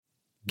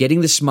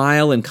Getting the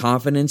smile and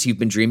confidence you've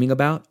been dreaming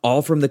about,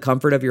 all from the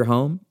comfort of your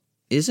home,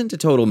 isn't a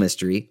total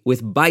mystery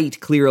with Byte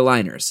clear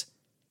aligners.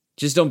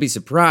 Just don't be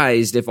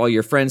surprised if all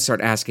your friends start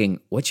asking,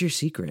 "What's your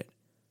secret?"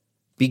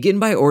 Begin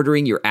by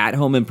ordering your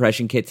at-home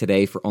impression kit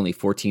today for only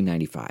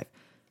 $14.95.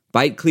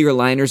 Byte clear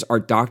aligners are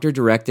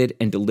doctor-directed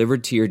and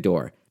delivered to your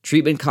door.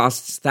 Treatment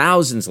costs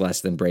thousands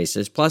less than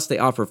braces, plus they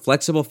offer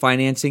flexible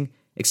financing,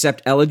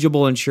 accept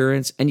eligible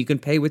insurance, and you can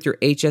pay with your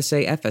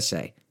HSA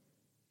FSA.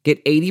 Get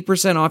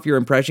 80% off your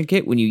impression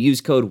kit when you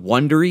use code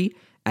WONDERY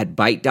at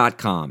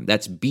Byte.com.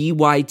 That's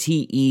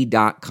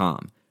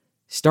BYTE.com.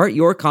 Start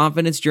your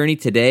confidence journey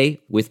today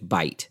with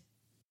Byte.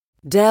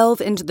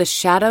 Delve into the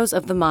shadows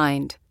of the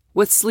mind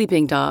with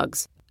Sleeping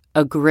Dogs,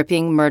 a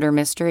gripping murder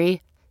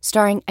mystery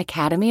starring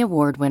Academy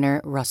Award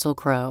winner Russell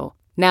Crowe.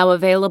 Now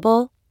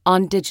available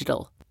on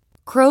digital.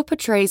 Crowe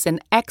portrays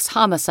an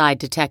ex-homicide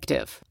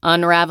detective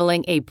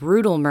unraveling a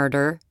brutal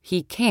murder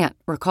he can't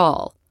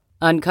recall.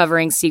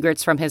 Uncovering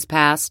secrets from his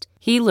past,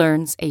 he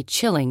learns a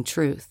chilling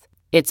truth.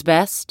 It's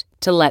best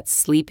to let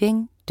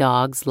sleeping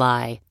dogs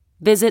lie.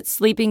 Visit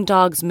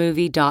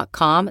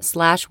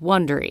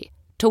sleepingdogsmovie.com/Wondery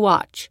to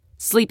watch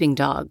Sleeping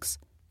Dogs,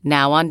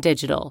 now on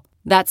digital.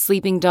 That's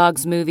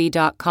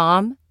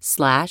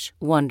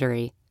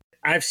sleepingdogsmovie.com/Wondery.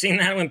 I've seen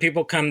that when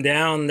people come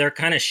down, they're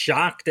kind of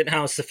shocked at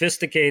how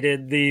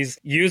sophisticated these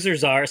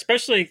users are,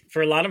 especially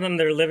for a lot of them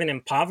that are living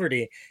in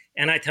poverty.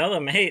 And I tell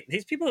them, hey,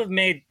 these people have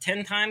made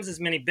 10 times as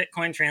many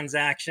Bitcoin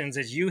transactions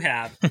as you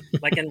have,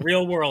 like in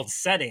real world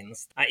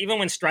settings. Even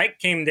when Strike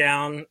came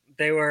down,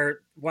 they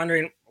were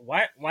wondering,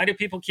 why do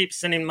people keep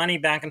sending money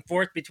back and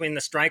forth between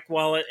the Strike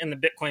wallet and the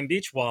Bitcoin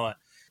Beach wallet?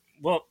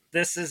 Well,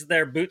 this is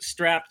their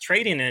bootstrap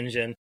trading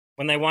engine.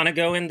 When they want to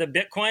go into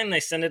Bitcoin, they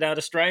send it out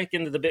of Strike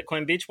into the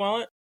Bitcoin Beach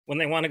wallet. When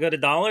they want to go to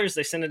dollars,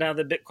 they send it out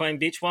of the Bitcoin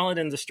Beach wallet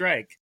into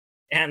Strike.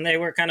 And they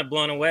were kind of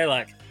blown away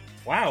like,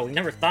 wow, we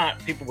never thought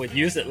people would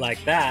use it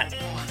like that.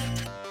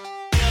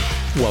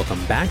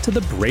 Welcome back to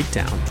The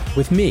Breakdown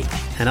with me,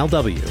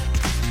 NLW.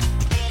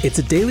 It's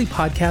a daily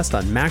podcast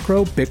on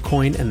macro,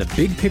 Bitcoin, and the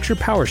big picture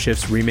power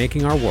shifts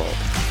remaking our world.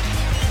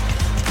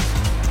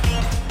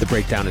 The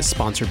Breakdown is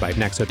sponsored by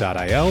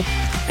Nexo.io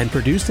and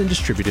produced and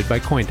distributed by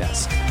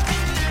CoinDesk.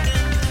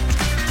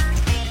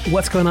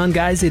 What's going on,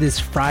 guys? It is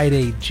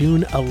Friday,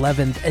 June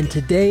 11th, and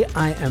today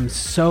I am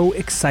so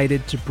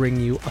excited to bring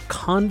you a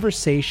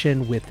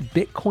conversation with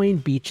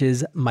Bitcoin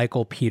Beach's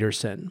Michael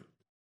Peterson.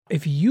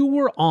 If you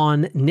were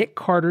on Nick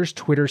Carter's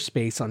Twitter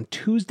space on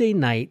Tuesday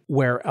night,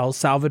 where El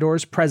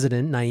Salvador's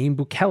president, Nayib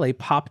Bukele,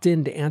 popped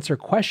in to answer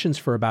questions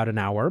for about an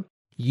hour,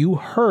 you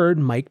heard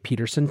Mike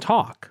Peterson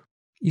talk.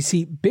 You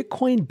see,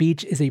 Bitcoin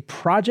Beach is a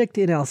project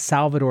in El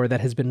Salvador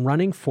that has been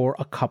running for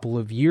a couple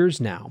of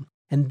years now.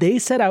 And they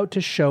set out to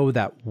show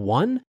that,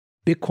 one,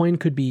 Bitcoin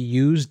could be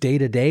used day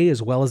to day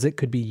as well as it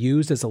could be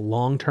used as a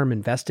long-term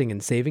investing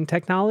and saving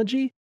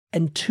technology,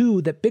 and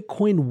two, that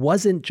Bitcoin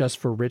wasn't just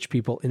for rich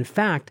people. In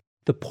fact,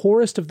 the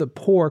poorest of the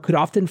poor could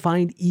often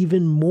find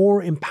even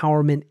more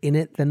empowerment in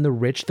it than the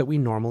rich that we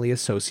normally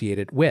associate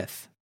it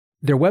with.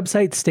 Their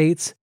website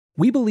states,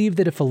 "We believe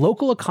that if a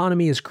local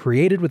economy is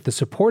created with the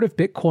support of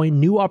Bitcoin,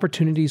 new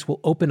opportunities will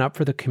open up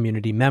for the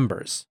community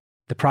members.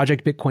 The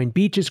project Bitcoin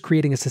Beach is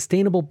creating a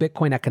sustainable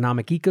Bitcoin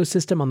economic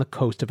ecosystem on the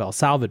coast of El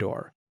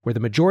Salvador, where the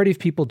majority of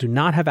people do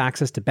not have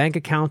access to bank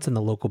accounts and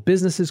the local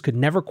businesses could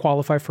never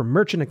qualify for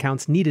merchant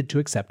accounts needed to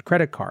accept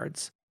credit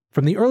cards.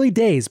 From the early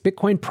days,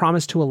 Bitcoin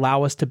promised to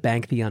allow us to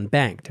bank the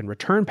unbanked and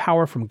return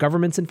power from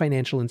governments and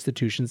financial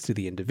institutions to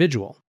the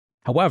individual.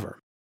 However,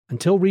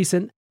 until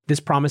recent, this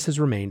promise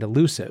has remained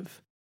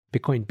elusive.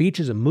 Bitcoin Beach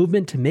is a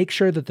movement to make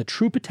sure that the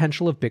true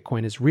potential of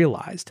Bitcoin is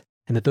realized,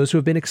 and that those who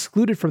have been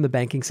excluded from the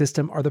banking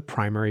system are the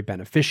primary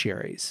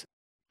beneficiaries."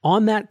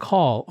 On that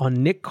call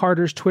on Nick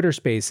Carter's Twitter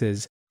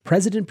Spaces,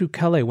 President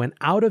Bukele went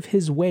out of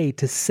his way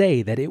to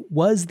say that it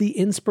was the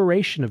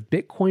inspiration of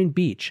Bitcoin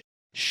Beach,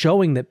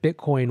 showing that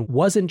Bitcoin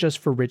wasn't just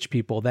for rich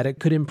people, that it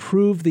could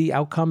improve the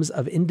outcomes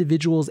of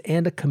individuals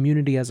and a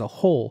community as a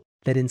whole,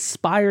 that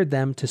inspired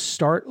them to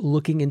start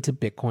looking into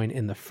Bitcoin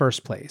in the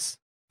first place.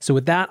 So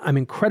with that, I'm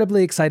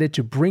incredibly excited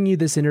to bring you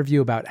this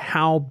interview about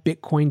how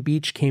Bitcoin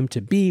Beach came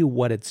to be,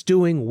 what it's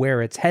doing,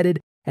 where it's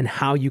headed, and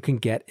how you can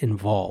get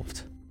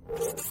involved.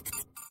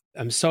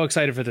 I'm so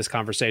excited for this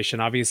conversation.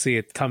 Obviously,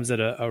 it comes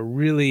at a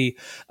really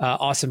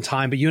awesome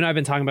time, but you and I have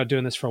been talking about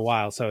doing this for a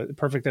while, so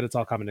perfect that it's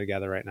all coming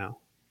together right now.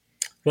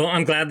 Well,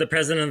 I'm glad the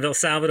president of El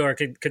Salvador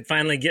could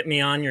finally get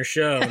me on your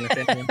show.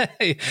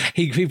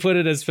 he put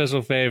it as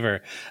special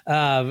favor.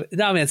 No,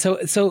 man.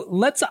 So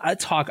let's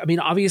talk. I mean,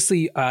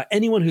 obviously,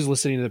 anyone who's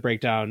listening to the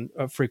breakdown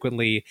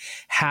frequently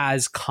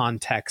has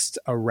context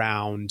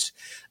around,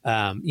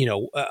 a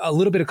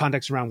little bit of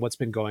context around what's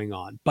been going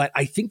on. But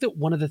I think that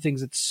one of the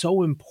things that's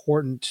so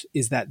important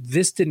is that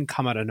this didn't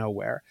come out of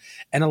nowhere.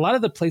 And a lot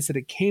of the place that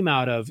it came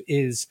out of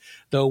is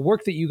the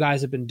work that you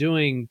guys have been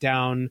doing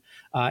down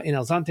in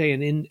El Zante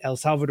and in El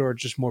Salvador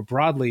just more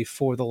broadly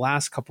for the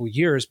last couple of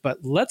years. But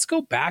let's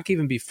go back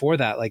even before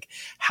that. Like,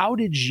 how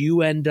did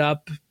you end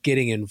up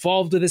getting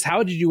involved with this?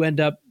 How did you end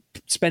up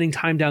spending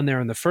time down there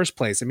in the first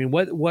place? I mean,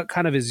 what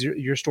kind of is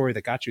your story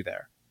that got you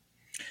there?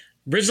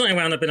 Originally, I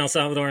wound up in El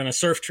Salvador on a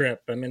surf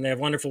trip. I mean, they have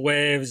wonderful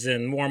waves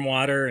and warm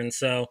water. And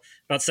so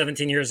about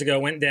 17 years ago,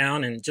 went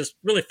down and just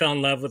really fell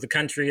in love with the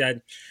country.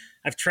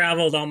 I've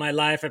traveled all my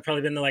life. I've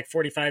probably been to like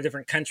 45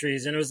 different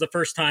countries. And it was the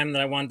first time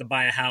that I wanted to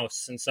buy a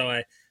house. And so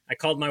I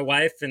called my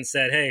wife and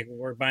said, hey,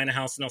 we're buying a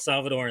house in El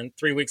Salvador. And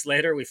 3 weeks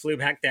later, we flew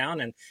back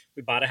down and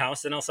we bought a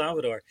house in El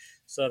Salvador.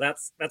 So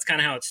that's kind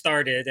of how it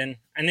started. And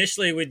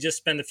initially, we'd just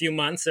spend a few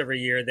months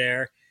every year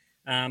there.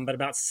 But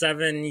about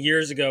 7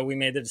 years ago, we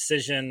made the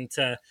decision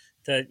to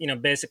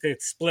basically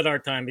split our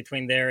time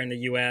between there and the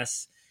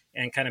U.S.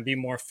 and kind of be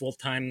more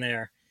full-time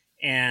there.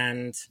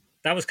 And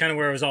that was kind of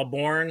where it was all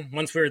born.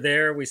 Once we were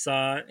there, we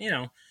saw,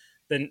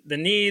 the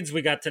needs.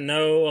 We got to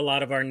know a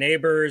lot of our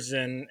neighbors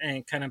and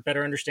kind of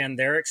better understand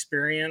their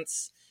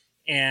experience.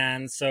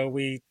 And so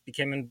we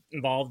became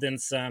involved in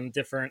some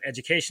different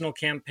educational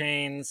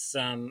campaigns,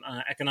 some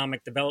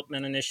economic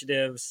development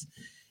initiatives.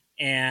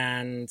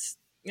 And,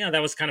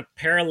 that was kind of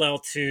parallel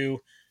to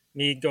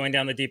me going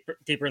down the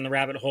deeper in the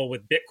rabbit hole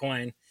with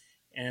Bitcoin.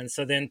 And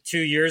so then 2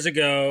 years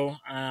ago,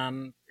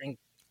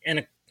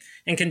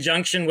 in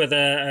conjunction with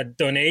a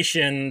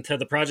donation to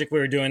the project we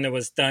were doing that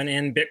was done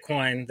in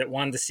Bitcoin that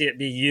wanted to see it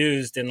be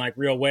used in like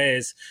real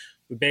ways,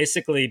 we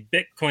basically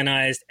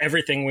Bitcoinized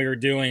everything we were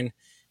doing,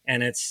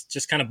 and it's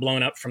just kind of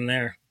blown up from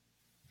there.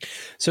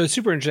 So it's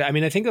super interesting. I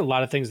mean, I think a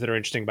lot of things that are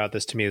interesting about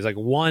this to me is like,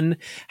 one,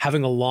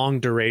 having a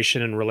long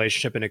duration and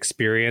relationship and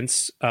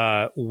experience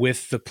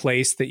with the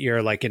place that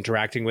you're like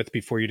interacting with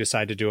before you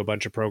decide to do a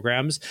bunch of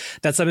programs.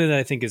 That's something that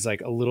I think is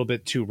like a little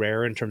bit too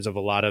rare in terms of a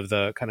lot of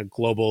the kind of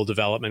global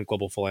development,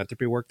 global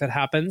philanthropy work that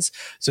happens.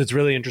 So it's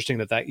really interesting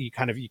that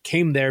you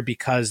came there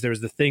because there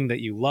was the thing that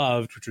you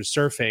loved, which was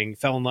surfing,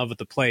 fell in love with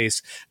the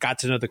place, got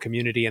to know the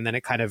community, and then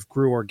it kind of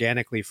grew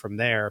organically from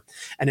there.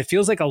 And it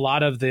feels like a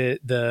lot of the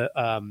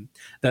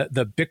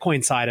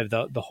Bitcoin side of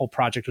the whole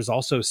project was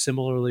also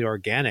similarly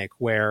organic,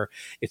 where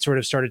it sort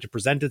of started to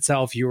present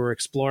itself. You were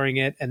exploring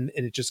it, and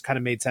it just kind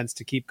of made sense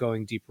to keep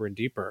going deeper and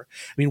deeper.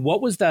 I mean,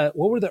 what were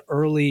the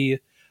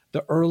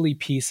early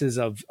pieces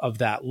of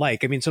that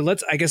like? I mean, so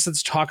let's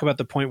talk about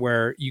the point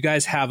where you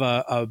guys have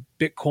a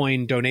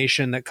Bitcoin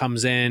donation that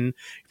comes in.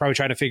 You're probably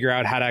trying to figure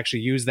out how to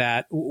actually use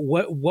that.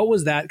 What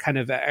was that kind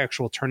of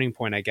actual turning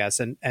point, I guess?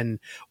 And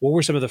what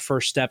were some of the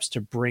first steps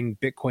to bring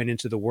Bitcoin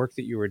into the work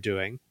that you were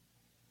doing?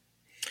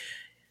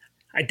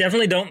 I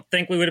definitely don't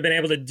think we would have been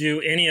able to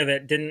do any of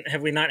it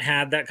have we not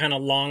had that kind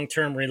of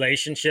long-term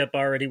relationship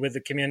already with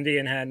the community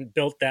and had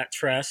built that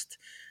trust.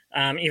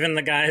 Even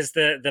the guys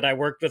that I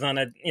worked with on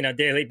a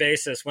daily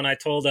basis, when I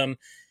told them,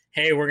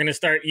 hey, we're going to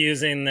start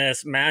using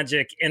this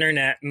magic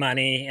internet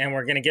money and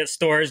we're going to get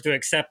stores to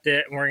accept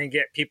it and we're going to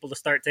get people to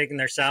start taking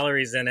their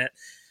salaries in it,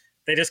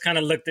 they just kind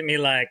of looked at me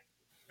like,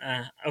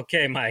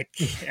 okay, Mike.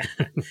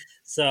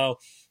 So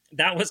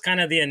that was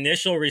kind of the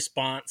initial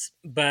response.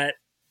 But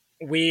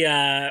we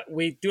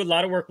do a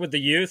lot of work with the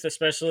youth,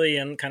 especially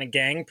in kind of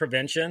gang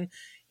prevention.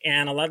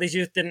 And a lot of these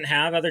youth didn't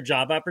have other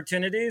job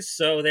opportunities.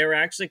 So they were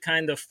actually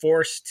kind of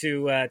forced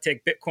to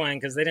take Bitcoin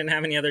because they didn't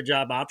have any other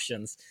job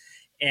options.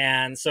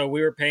 And so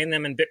we were paying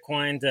them in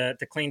Bitcoin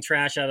to clean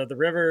trash out of the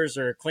rivers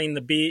or clean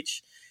the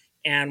beach.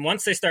 And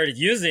once they started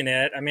using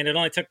it, I mean, it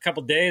only took a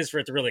couple of days for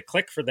it to really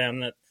click for them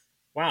that,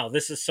 wow,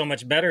 this is so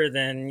much better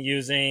than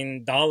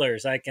using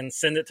dollars. I can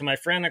send it to my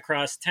friend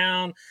across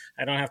town.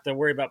 I don't have to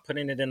worry about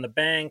putting it in the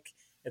bank.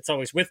 It's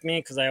always with me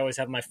because I always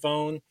have my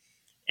phone.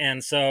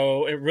 And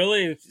so it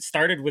really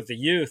started with the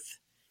youth.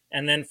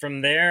 And then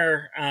from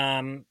there,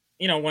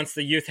 once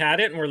the youth had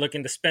it and we're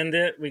looking to spend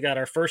it, we got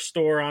our first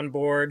store on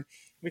board.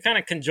 We kind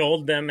of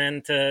cajoled them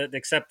into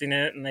accepting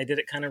it, and they did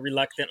it kind of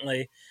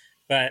reluctantly.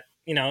 But,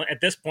 at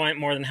this point,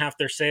 more than half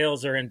their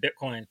sales are in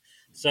Bitcoin.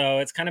 So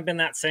it's kind of been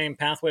that same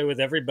pathway with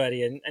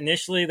everybody. And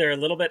initially, they're a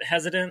little bit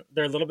hesitant.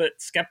 They're a little bit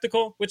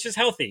skeptical, which is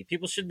healthy.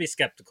 People should be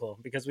skeptical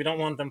because we don't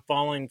want them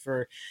falling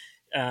for,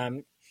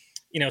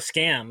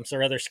 scams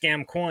or other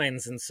scam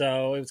coins. And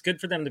so it was good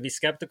for them to be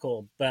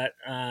skeptical. But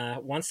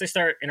once they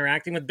start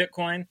interacting with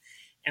Bitcoin,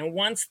 and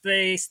once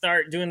they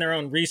start doing their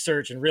own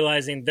research and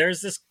realizing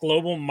there's this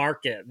global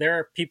market, there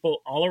are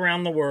people all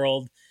around the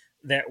world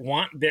that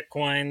want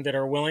Bitcoin, that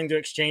are willing to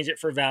exchange it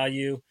for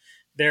value.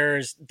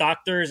 There's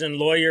doctors and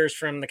lawyers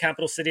from the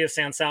capital city of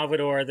San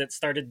Salvador that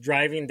started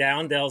driving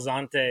down Del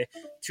Zonte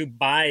to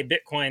buy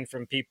Bitcoin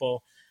from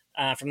people,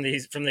 from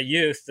the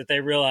youth, that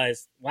they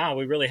realized, wow,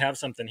 we really have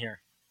something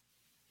here.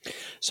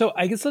 So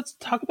I guess let's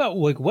talk about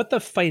like what the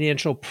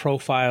financial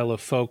profile of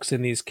folks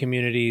in these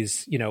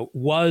communities,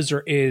 was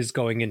or is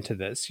going into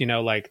this.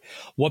 Like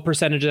what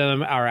percentage of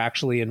them are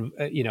actually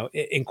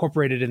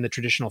incorporated in the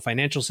traditional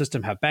financial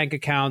system, have bank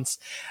accounts,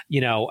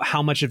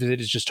 how much of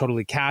it is just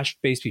totally cash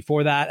based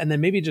before that, and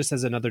then maybe just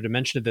as another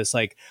dimension of this,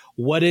 like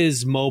what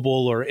is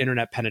mobile or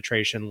internet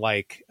penetration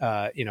like,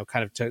 kind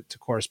of to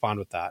correspond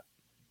with that.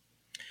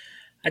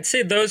 I'd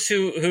say those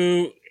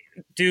who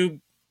do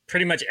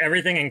pretty much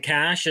everything in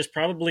cash is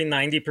probably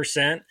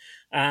 90%.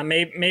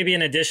 Maybe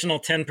an additional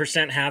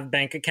 10% have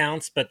bank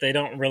accounts, but they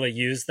don't really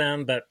use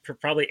them. But for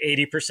probably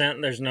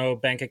 80%, there's no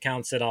bank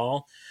accounts at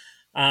all.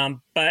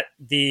 But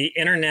the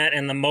internet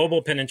and the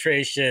mobile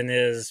penetration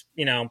is,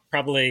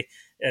 probably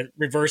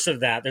reverse of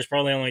that. There's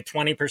probably only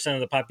 20%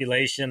 of the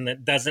population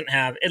that doesn't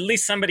have at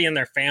least somebody in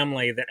their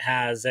family that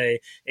has a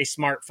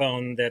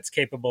smartphone that's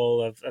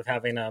capable of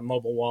having a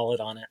mobile wallet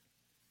on it.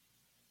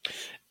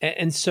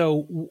 And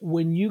so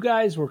when you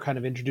guys were kind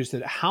of introduced to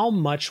it, how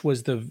much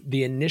was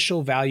the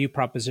initial value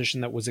proposition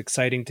that was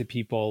exciting to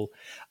people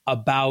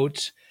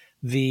about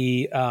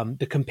the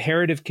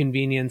comparative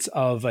convenience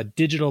of a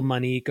digital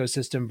money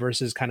ecosystem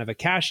versus kind of a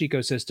cash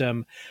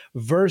ecosystem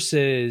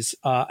versus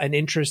an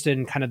interest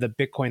in kind of the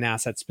Bitcoin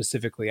asset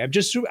specifically? I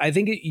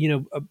think,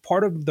 a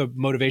part of the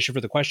motivation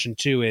for the question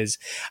too is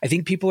I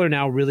think people are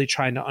now really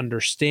trying to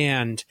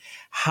understand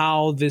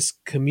how this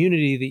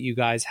community that you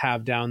guys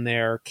have down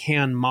there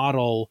can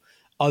model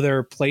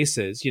other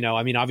places.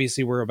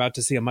 Obviously we're about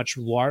to see a much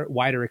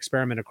wider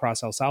experiment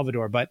across El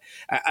Salvador, but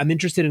I'm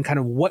interested in kind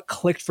of what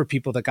clicked for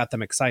people that got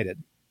them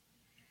excited.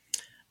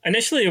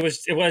 Initially,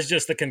 it was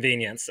just the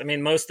convenience.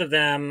 Most of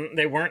them,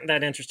 they weren't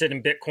that interested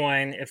in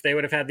Bitcoin. If they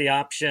would have had the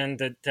option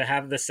to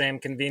have the same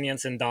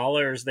convenience in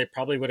dollars, they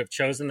probably would have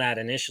chosen that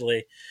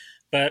initially.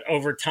 But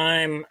over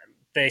time,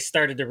 they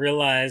started to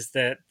realize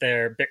that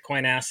their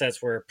Bitcoin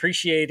assets were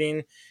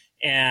appreciating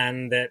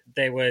and that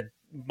they would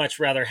much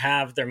rather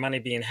have their money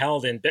being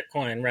held in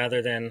Bitcoin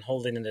rather than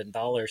holding it in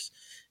dollars.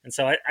 And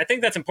so I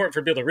think that's important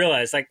for people to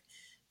realize. They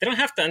don't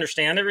have to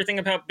understand everything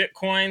about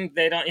Bitcoin.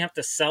 You have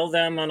to sell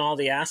them on all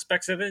the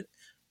aspects of it.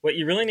 What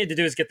you really need to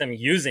do is get them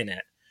using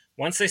it.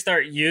 Once they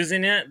start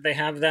using it, they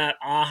have that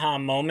aha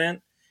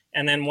moment.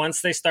 And then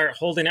once they start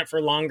holding it for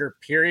longer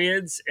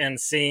periods and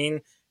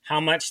seeing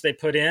how much they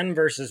put in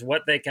versus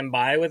what they can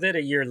buy with it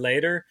a year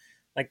later,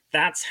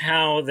 that's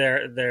how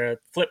their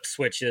flip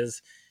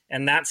switches.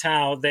 And that's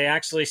how they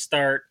actually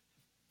start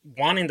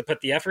wanting to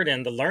put the effort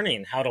into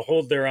learning how to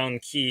hold their own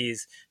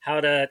keys, how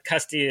to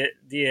custody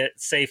it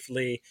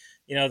safely,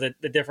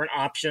 the different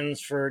options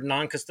for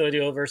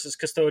non-custodial versus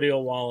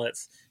custodial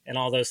wallets and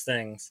all those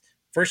things.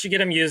 First, you get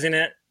them using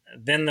it,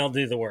 then they'll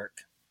do the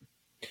work.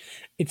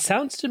 It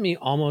sounds to me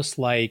almost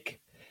like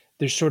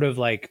there's sort of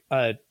like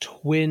a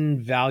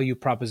twin value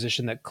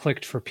proposition that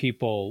clicked for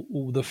people.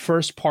 The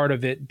first part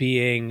of it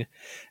being,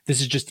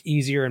 this is just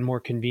easier and more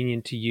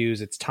convenient to use.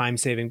 It's time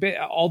saving,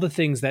 all the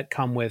things that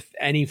come with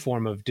any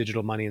form of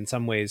digital money in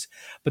some ways.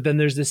 But then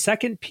there's the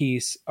second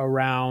piece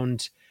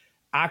around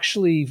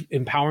actually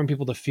empowering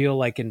people to feel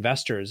like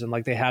investors and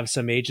like they have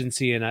some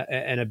agency and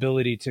an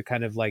ability to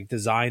kind of like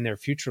design their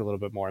future a little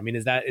bit more.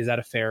 Is that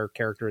a fair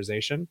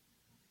characterization?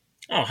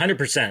 Oh,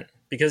 100%.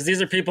 Because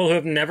these are people who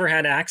have never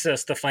had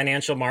access to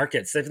financial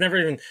markets. They've never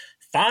even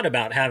thought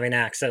about having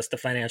access to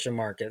financial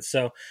markets.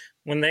 So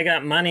when they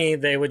got money,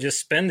 they would just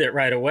spend it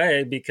right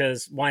away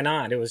because why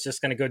not? It was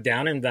just going to go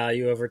down in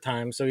value over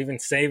time. So even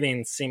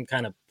savings seemed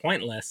kind of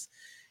pointless.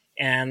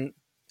 And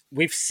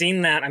we've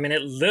seen that.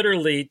 It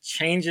literally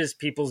changes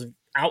people's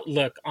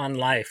outlook on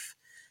life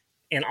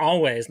in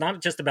all ways,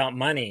 not just about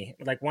money.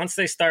 Once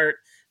they start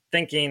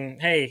thinking,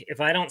 hey,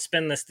 if I don't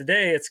spend this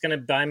today, it's going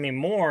to buy me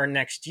more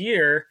next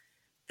year.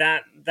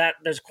 That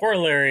there's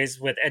corollaries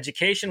with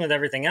education, with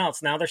everything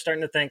else. Now they're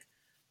starting to think,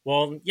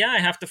 well, yeah, I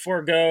have to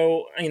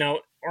forego,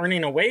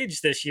 earning a wage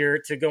this year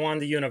to go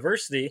on to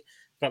university,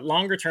 but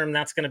longer term,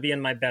 that's going to be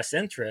in my best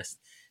interest.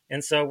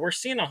 And so we're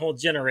seeing a whole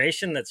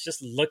generation that's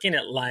just looking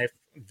at life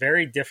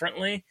very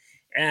differently.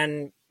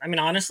 And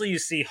honestly, you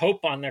see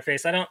hope on their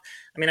face. I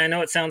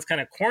know it sounds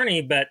kind of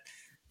corny, but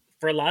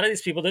for a lot of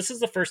these people, this is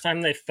the first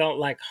time they felt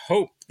like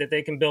hope that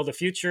they can build a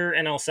future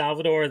in El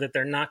Salvador, that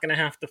they're not going to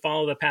have to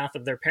follow the path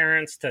of their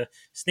parents to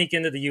sneak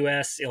into the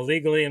U.S.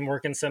 illegally and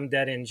work in some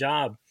dead-end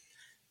job.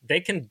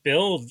 They can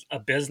build a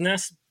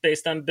business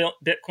based on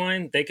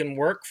Bitcoin. They can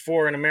work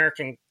for an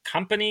American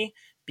company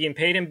being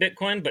paid in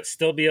Bitcoin, but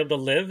still be able to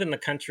live in the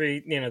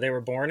country they were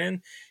born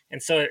in.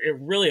 And so it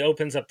really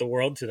opens up the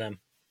world to them.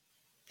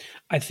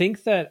 I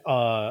think that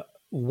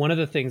one of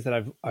the things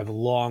that I've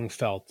long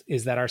felt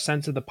is that our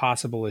sense of the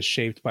possible is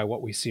shaped by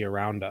what we see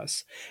around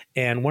us.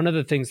 And one of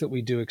the things that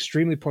we do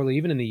extremely poorly,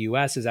 even in the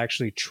US, is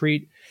actually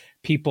treat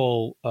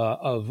people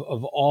of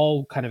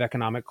all kind of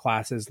economic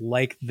classes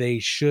like they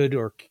should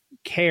or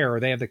care, or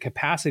they have the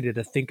capacity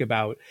to think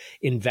about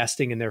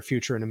investing in their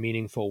future in a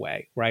meaningful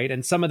way, right?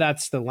 And some of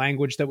that's the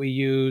language that we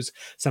use,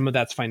 some of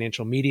that's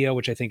financial media,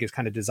 which I think is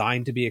kind of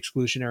designed to be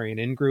exclusionary and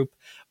in-group.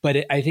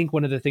 But I think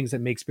one of the things that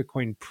makes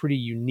Bitcoin pretty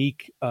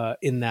unique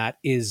in that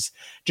is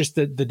just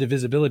the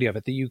divisibility of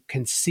it, that you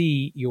can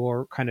see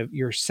your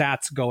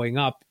sats going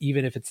up,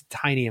 even if it's a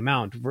tiny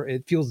amount.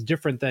 It feels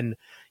different than,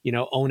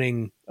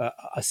 owning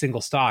a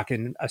single stock,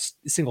 and a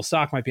single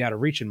stock might be out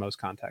of reach in most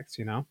contexts,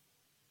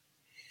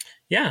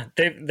 Yeah,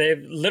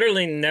 they've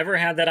literally never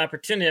had that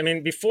opportunity.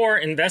 Before,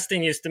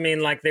 investing used to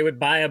mean like they would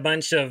buy a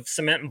bunch of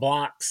cement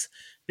blocks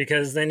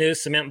because they knew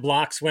cement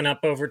blocks went up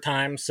over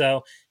time.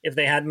 So if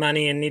they had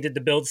money and needed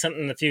to build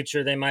something in the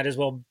future, they might as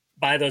well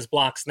buy those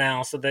blocks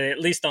now so they at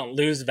least don't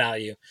lose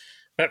value.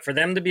 But for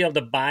them to be able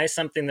to buy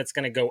something that's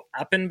going to go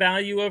up in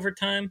value over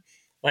time,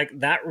 like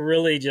that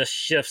really just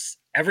shifts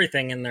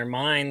everything in their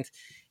mind.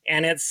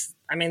 And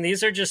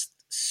these are just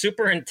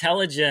super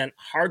intelligent,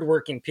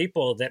 hardworking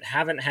people that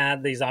haven't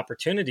had these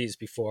opportunities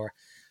before.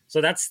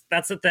 So that's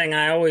the thing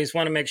I always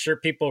want to make sure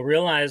people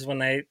realize when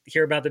they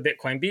hear about the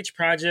Bitcoin Beach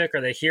Project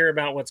or they hear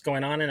about what's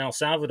going on in El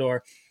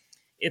Salvador.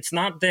 It's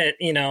not that,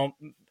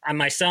 I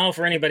myself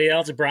or anybody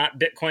else brought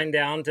Bitcoin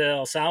down to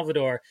El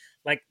Salvador.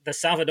 Like the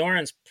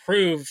Salvadorans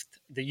proved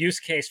the use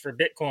case for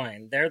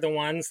Bitcoin. They're the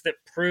ones that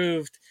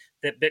proved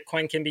that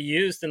Bitcoin can be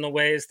used in the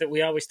ways that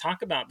we always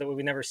talk about that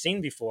we've never seen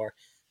before.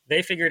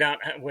 They figured out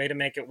a way to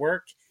make it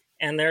work,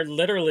 and they're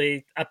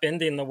literally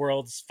upending the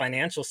world's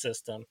financial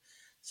system.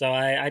 So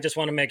I just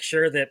want to make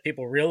sure that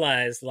people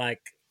realize, like,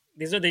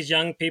 these are these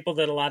young people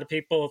that a lot of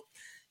people,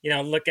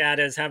 look at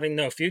as having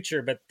no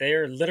future, but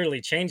they're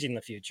literally changing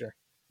the future.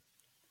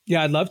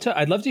 Yeah, I'd love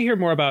to hear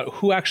more about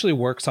who actually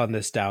works on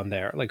this down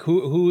there. Like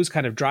who's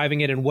kind of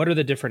driving it and what are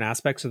the different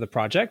aspects of the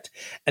project?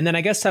 And then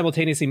I guess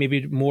simultaneously,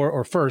 maybe more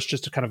or first,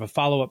 just a kind of a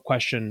follow-up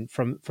question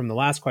from the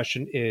last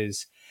question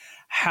is,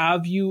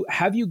 have you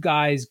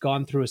guys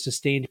gone through a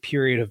sustained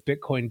period of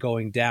Bitcoin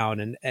going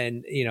down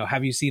and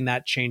have you seen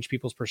that change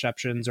people's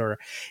perceptions, or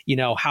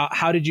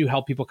how did you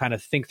help people kind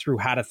of think through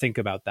how to think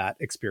about that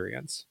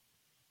experience?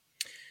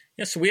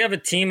 Yeah, so we have a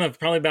team of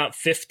probably about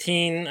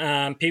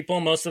 15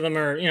 people. Most of them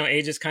are,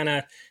 ages kind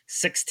of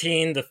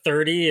 16 to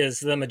 30 is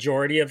the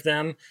majority of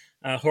them.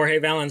 Jorge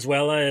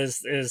Valenzuela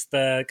is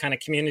the kind of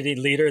community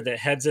leader that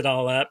heads it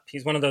all up.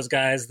 He's one of those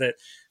guys that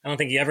I don't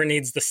think he ever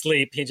needs to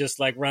sleep. He just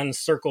like runs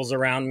circles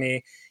around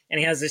me, and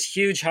he has this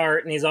huge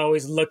heart, and he's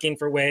always looking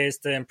for ways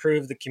to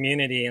improve the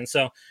community. And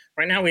so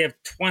right now we have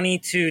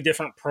 22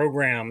 different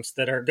programs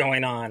that are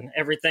going on,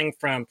 everything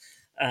from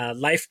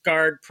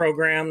lifeguard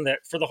program that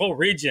for the whole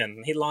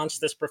region. He launched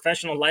this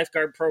professional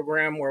lifeguard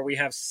program where we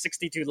have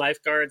 62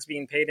 lifeguards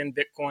being paid in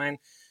Bitcoin.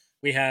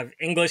 We have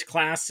English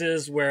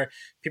classes where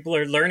people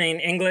are learning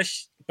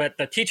English, but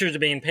the teachers are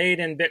being paid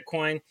in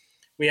Bitcoin.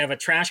 We have a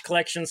trash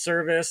collection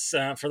service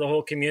for the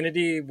whole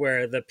community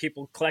where the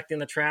people collecting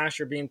the trash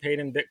are being paid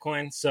in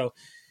Bitcoin. So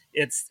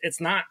it's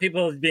not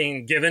people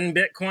being given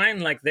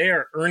Bitcoin, like they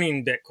are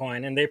earning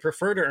Bitcoin and they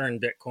prefer to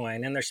earn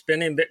Bitcoin, and they're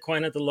spending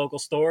Bitcoin at the local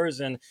stores,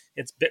 and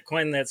it's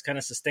Bitcoin that's kind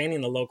of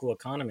sustaining the local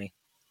economy.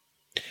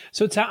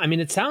 So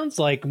it sounds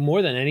like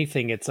more than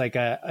anything, it's like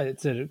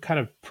it's a kind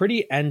of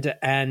pretty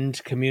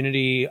end-to-end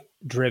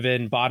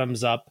community-driven,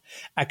 bottoms-up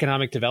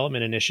economic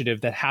development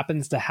initiative that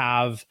happens to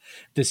have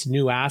this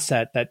new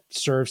asset that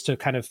serves to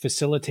kind of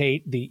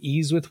facilitate the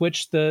ease with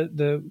which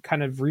the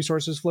kind of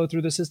resources flow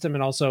through the system,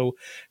 and also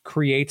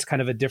creates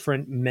kind of a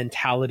different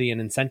mentality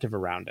and incentive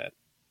around it.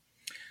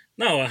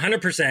 No,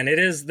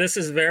 100%. This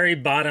is very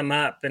bottom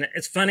up. And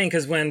it's funny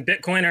because when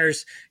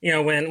Bitcoiners,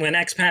 when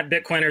expat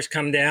Bitcoiners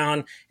come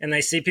down and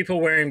they see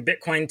people wearing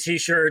Bitcoin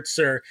t-shirts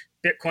or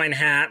Bitcoin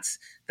hats,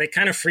 they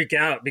kind of freak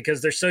out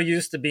because they're so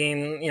used to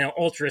being,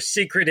 ultra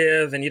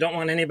secretive, and you don't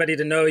want anybody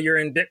to know you're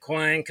in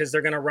Bitcoin because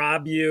they're going to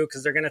rob you,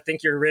 because they're going to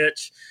think you're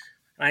rich.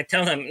 And I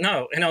tell them,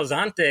 no, in El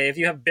Zante, if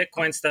you have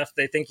Bitcoin stuff,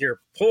 they think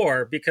you're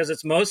poor, because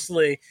it's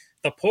mostly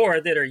the poor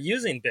that are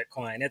using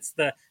Bitcoin. It's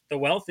the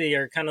wealthy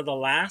are kind of the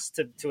last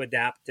to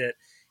adapt it.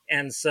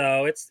 And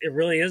so it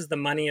really is the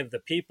money of the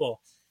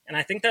people. And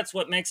I think that's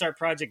what makes our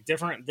project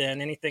different than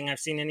anything I've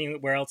seen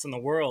anywhere else in the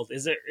world,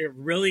 is it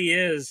really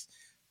is,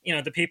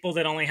 the people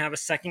that only have a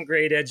second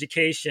grade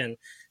education,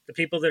 the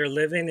people that are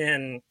living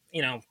in,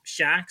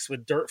 shacks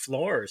with dirt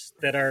floors,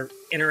 that are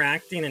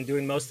interacting and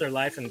doing most of their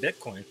life in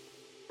Bitcoin.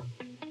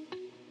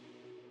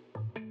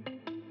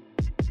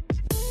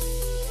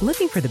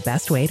 Looking for the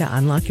best way to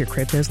unlock your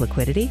crypto's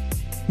liquidity?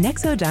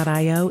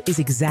 Nexo.io is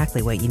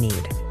exactly what you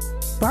need.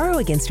 Borrow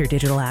against your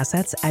digital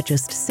assets at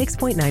just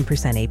 6.9%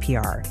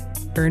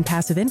 APR. Earn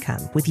passive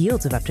income with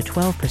yields of up to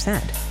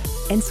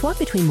 12%. And swap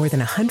between more than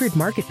 100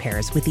 market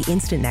pairs with the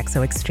Instant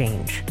Nexo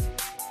Exchange.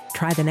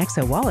 Try the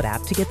Nexo Wallet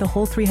app to get the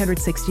whole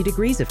 360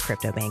 degrees of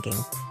crypto banking.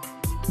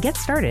 Get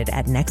started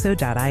at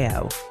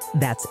Nexo.io.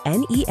 That's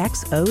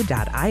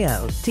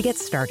Nexo.io to get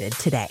started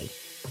today.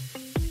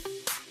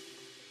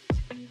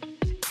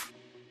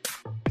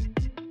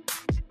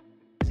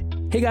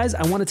 Hey guys,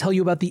 I want to tell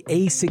you about the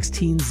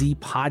A16Z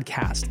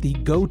podcast, the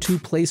go-to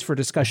place for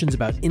discussions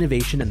about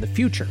innovation and the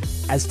future,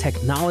 as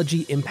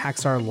technology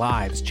impacts our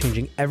lives,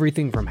 changing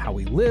everything from how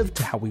we live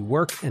to how we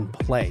work and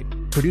play.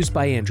 Produced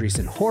by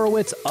Andreessen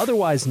Horowitz,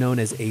 otherwise known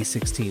as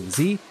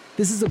A16Z,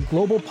 this is a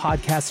global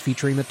podcast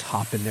featuring the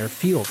top in their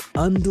field,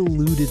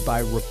 undiluted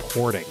by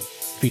reporting.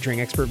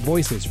 Featuring expert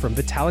voices from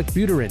Vitalik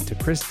Buterin to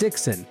Chris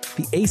Dixon,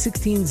 the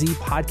A16Z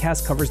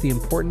podcast covers the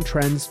important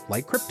trends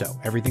like crypto,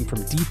 everything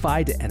from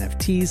DeFi to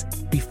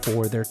NFTs,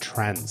 before they're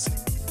trends.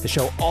 The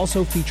show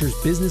also features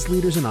business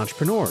leaders and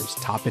entrepreneurs,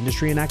 top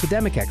industry and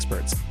academic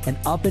experts, and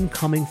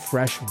up-and-coming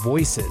fresh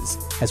voices,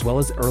 as well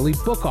as early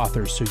book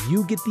authors, so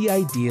you get the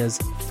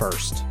ideas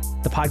first.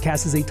 The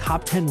podcast is a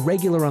top 10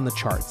 regular on the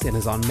charts and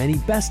is on many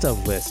best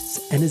of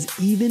lists, and has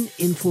even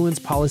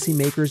influenced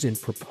policymakers in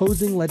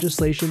proposing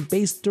legislation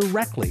based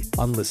directly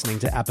on listening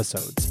to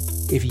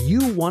episodes. If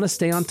you want to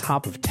stay on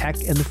top of tech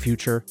and the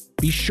future,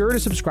 be sure to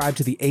subscribe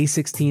to the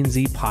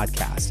A16Z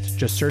podcast.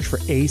 Just search for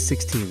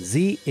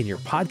A16Z in your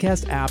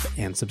podcast app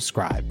and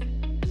subscribe.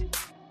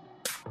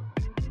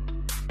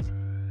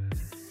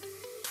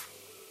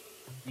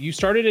 You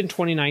started in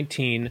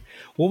 2019.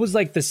 What was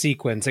like the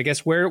sequence? I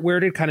guess where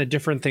did kind of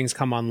different things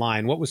come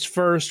online? What was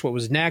first? What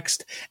was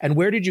next? And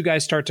where did you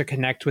guys start to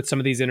connect with some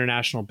of these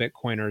international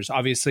Bitcoiners?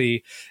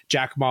 Obviously,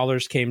 Jack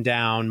Mallers came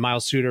down,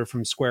 Miles Suter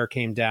from Square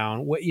came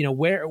down.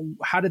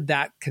 How did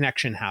that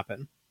connection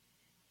happen?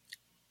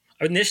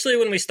 Initially,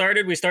 when we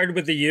started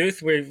with the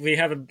youth. We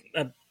have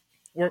a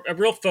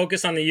real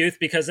focus on the youth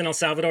because in El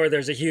Salvador,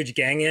 there's a huge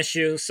gang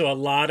issue. So a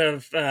lot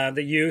of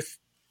the youth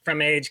from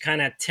age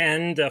kind of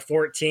 10 to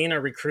 14 are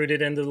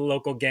recruited into the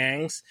local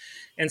gangs.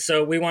 And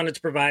so we wanted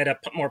to provide a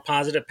more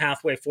positive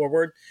pathway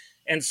forward.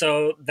 And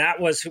so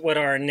that was what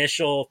our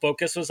initial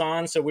focus was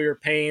on. So we were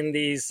paying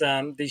these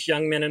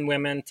young men and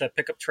women to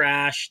pick up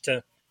trash,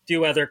 to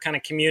do other kind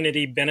of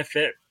community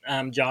benefit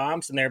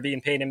jobs, and they're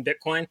being paid in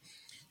Bitcoin.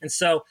 And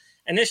so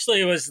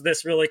initially it was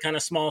this really kind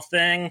of small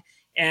thing.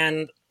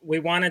 And we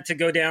wanted to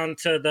go down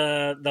to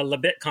the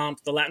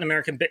LaBitConf, the Latin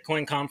American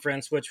Bitcoin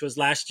Conference, which was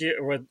last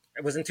year, or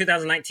it was in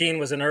 2019,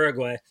 was in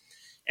Uruguay.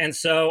 And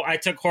so I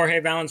took Jorge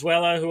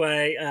Valenzuela, who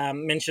I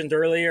mentioned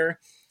earlier,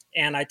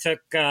 and I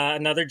took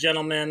another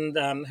gentleman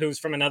who's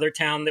from another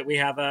town that we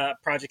have a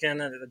project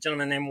in, a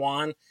gentleman named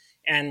Juan,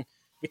 and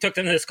we took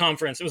them to this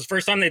conference. It was the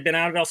first time they'd been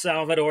out of El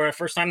Salvador,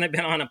 first time they'd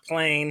been on a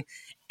plane,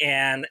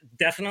 and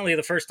definitely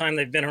the first time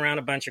they've been around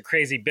a bunch of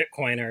crazy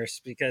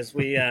Bitcoiners, because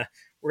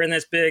we're in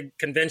this big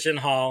convention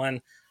hall,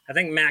 and I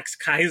think Max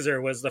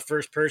Kaiser was the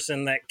first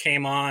person that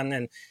came on,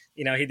 and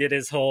he did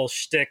his whole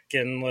shtick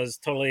and was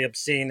totally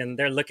obscene, and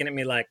they're looking at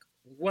me like,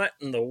 what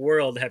in the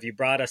world have you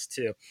brought us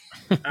to?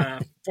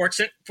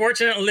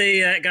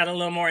 Fortunately, it got a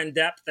little more in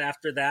depth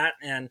after that,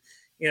 and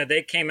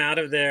they came out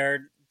of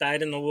there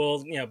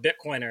dyed-in-the-wool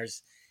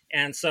Bitcoiners,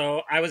 and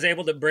so I was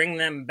able to bring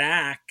them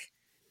back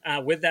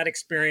with that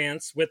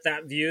experience, with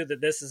that view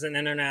that this is an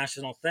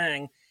international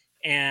thing.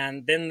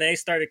 And then they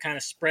started kind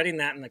of spreading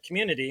that in the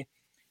community.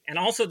 And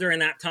also during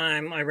that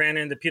time, I ran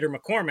into Peter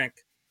McCormick,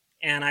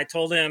 and I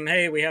told him,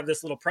 hey, we have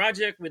this little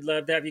project. We'd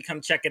love to have you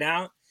come check it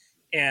out.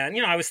 And,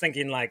 I was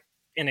thinking like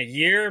in a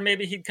year,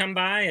 maybe he'd come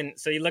by. And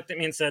so he looked at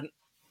me and said,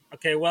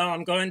 okay, well,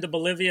 I'm going to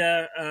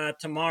Bolivia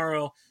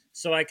tomorrow,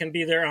 so I can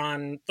be there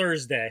on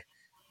Thursday.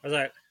 I was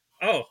like,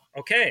 oh,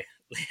 okay.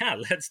 Yeah,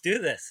 let's do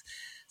this.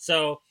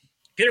 So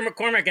Peter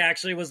McCormick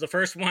actually was the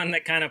first one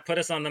that kind of put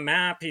us on the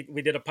map.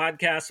 We did a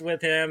podcast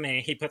with him,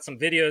 and he put some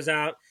videos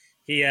out.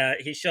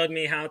 He showed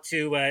me how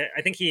to,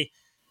 I think he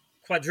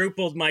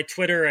quadrupled my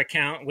Twitter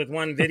account with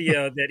one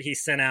video that he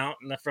sent out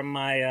from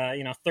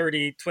my,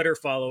 30 Twitter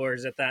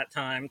followers at that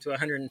time to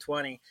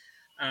 120.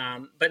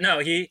 But no,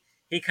 he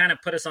kind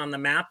of put us on the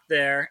map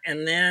there.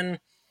 And then,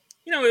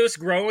 it was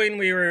growing.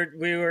 We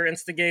were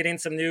instigating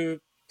some new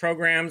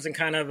programs in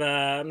kind of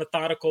a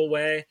methodical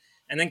way.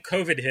 And then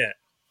COVID hit.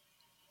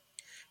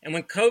 And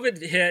when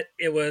COVID hit,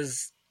 it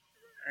was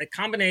a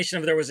combination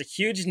of there was a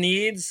huge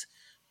needs,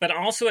 but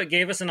also it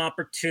gave us an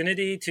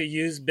opportunity to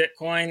use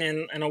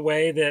Bitcoin in a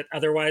way that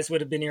otherwise would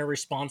have been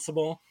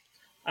irresponsible.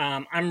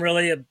 I'm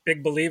really a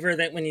big believer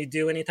that when you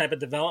do any type of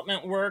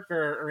development work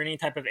or any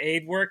type of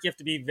aid work, you have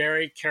to be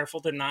very careful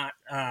to not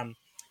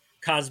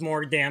cause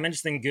more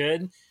damage than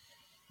good.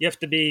 You have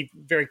to be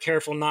very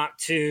careful not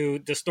to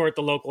distort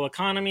the local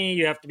economy.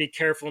 You have to be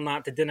careful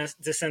not to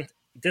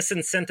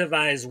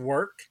disincentivize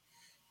work.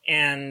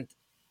 And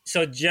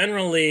so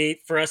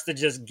generally for us to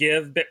just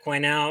give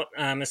Bitcoin out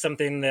is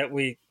something that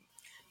we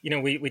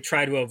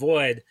try to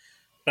avoid.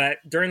 But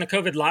during the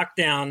COVID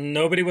lockdown,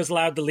 nobody was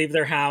allowed to leave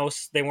their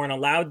house. They weren't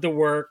allowed to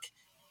work,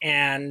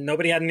 and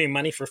nobody had any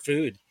money for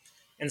food.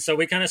 And so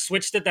we kind of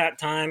switched at that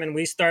time, and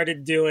we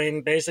started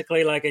doing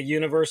basically like a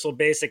universal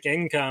basic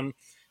income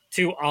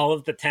to all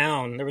of the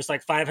town. There was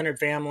like 500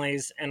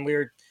 families, and we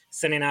were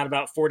sending out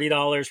about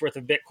 $40 worth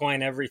of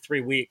Bitcoin every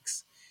 3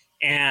 weeks.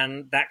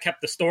 And that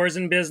kept the stores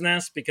in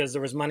business because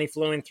there was money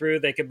flowing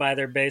through. They could buy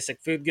their basic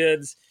food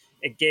goods.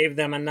 It gave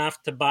them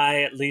enough to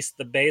buy at least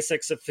the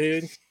basics of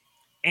food.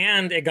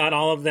 And it got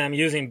all of them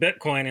using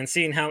Bitcoin and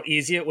seeing how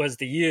easy it was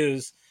to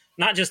use,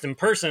 not just in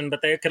person,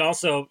 but they could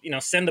also,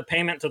 send a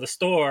payment to the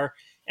store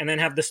and then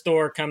have the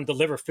store come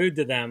deliver food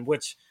to them,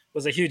 which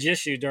was a huge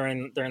issue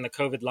during the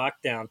COVID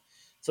lockdown.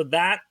 So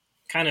that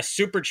kind of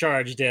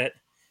supercharged it.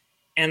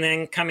 And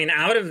then coming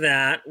out of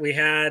that, we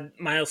had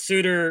Miles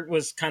Suter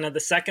was kind of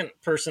the second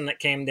person that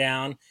came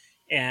down.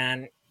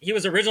 And he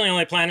was originally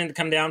only planning to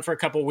come down for a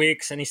couple of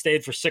weeks, and he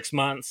stayed for 6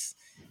 months.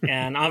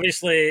 And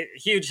obviously,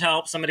 huge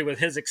help, somebody with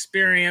his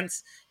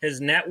experience,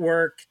 his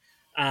network.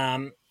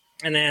 And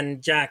then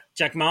Jack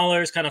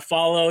Mallers kind of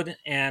followed,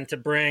 and to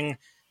bring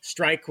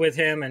Strike with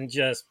him, and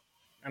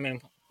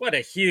what a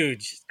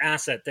huge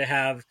asset to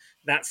have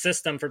that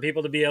system for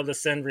people to be able to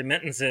send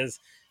remittances,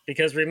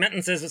 because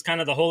remittances is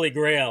kind of the holy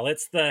grail.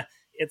 It's the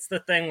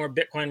thing where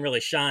Bitcoin really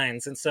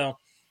shines. And so,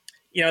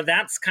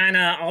 that's kind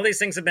of, all these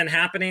things have been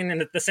happening.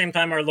 And at the same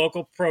time, our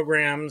local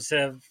programs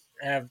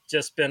have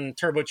just been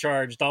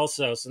turbocharged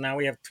also. So now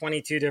we have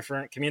 22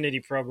 different community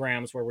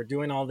programs where we're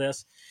doing all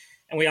this.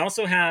 And we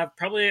also have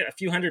probably a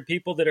few hundred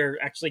people that are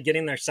actually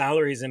getting their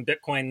salaries in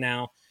Bitcoin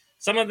now.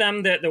 Some of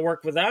them that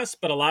work with us,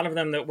 but a lot of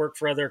them that work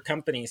for other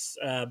companies,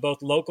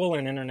 both local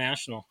and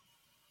international.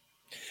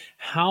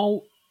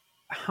 How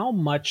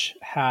much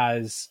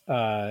has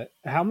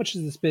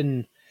this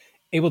been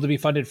able to be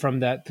funded from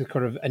that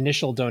sort of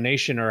initial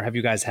donation, or have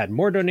you guys had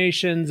more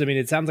donations? I mean,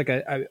 it sounds like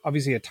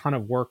obviously a ton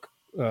of work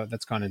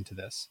that's gone into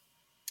this.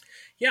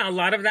 Yeah, a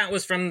lot of that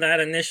was from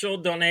that initial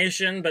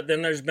donation, but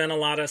then there's been a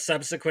lot of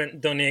subsequent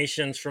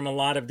donations from a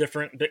lot of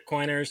different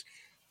Bitcoiners.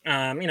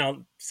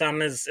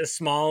 Some as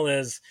small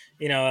as,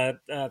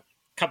 a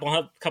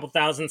couple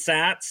thousand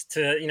sats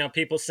to,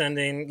 people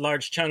sending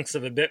large chunks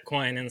of a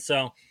Bitcoin. And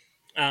so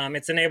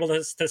it's enabled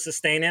us to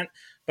sustain it.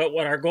 But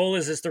what our goal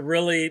is to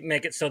really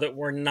make it so that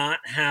we're not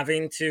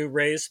having to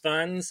raise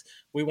funds.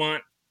 We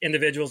want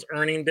individuals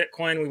earning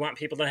Bitcoin. We want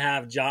people to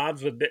have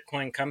jobs with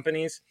Bitcoin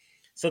companies.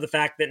 So the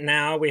fact that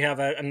now we have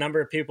a number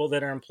of people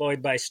that are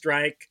employed by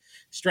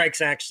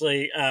Strike's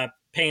actually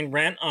paying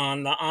rent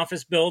on the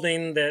office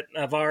building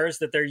of ours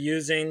that they're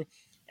using.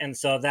 And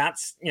so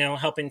that's,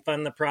 helping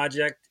fund the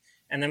project.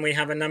 And then we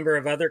have a number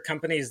of other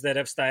companies that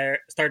have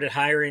started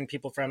hiring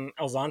people from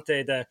El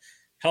Zonte to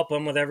help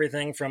them with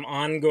everything from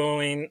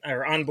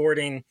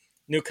onboarding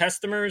new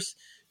customers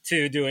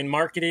to doing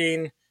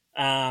marketing.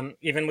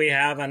 Even we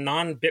have a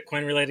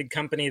non-Bitcoin related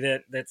company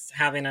that's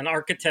having an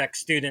architect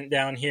student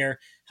down here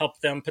help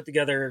them put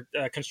together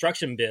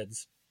construction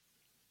bids.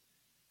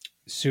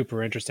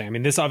 Super interesting. I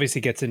mean, this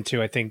obviously gets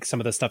into, I think, some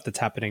of the stuff that's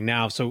happening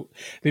now. So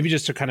maybe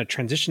just to kind of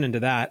transition into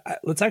that,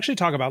 let's actually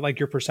talk about like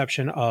your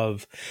perception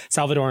of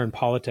Salvadoran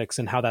politics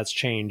and how that's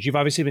changed. You've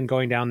obviously been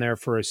going down there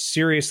for a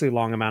seriously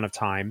long amount of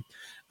time.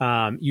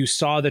 You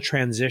saw the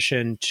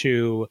transition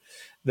to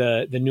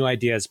the New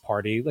Ideas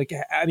Party. Like,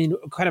 I mean,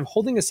 kind of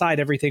holding aside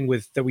everything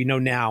that we know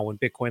now in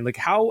Bitcoin, like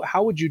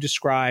how would you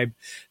describe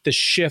the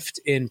shift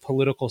in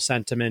political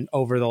sentiment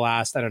over the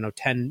last,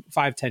 10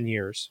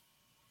 years?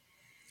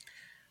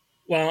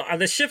 Well,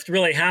 the shift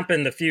really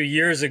happened a few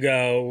years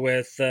ago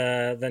with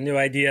the New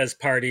Ideas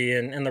Party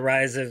and the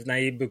rise of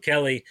Nayib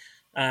Bukele.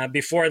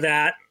 Before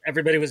that,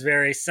 everybody was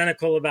very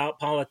cynical about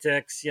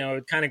politics. It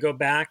would kind of go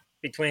back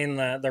between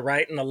the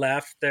right and the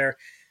left there.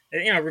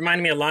 It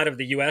reminded me a lot of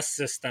the U.S.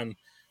 system.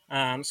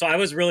 So I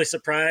was really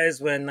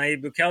surprised when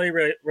Nayib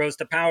Bukele rose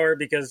to power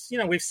because,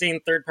 we've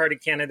seen third-party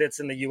candidates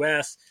in the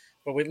U.S.,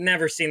 but we've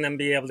never seen them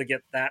be able to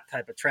get that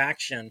type of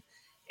traction.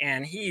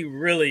 And he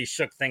really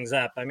shook things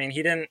up. I mean,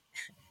 he didn't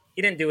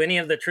do any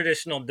of the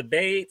traditional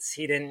debates.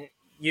 He didn't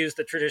use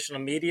the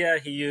traditional media.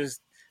 He used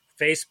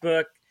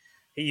Facebook.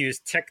 He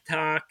used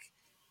TikTok.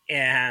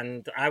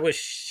 And I was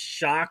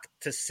shocked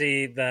to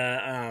see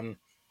how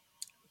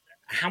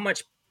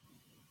much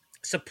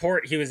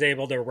support he was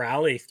able to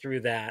rally through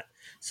that.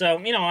 So,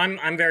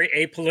 I'm very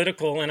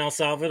apolitical in El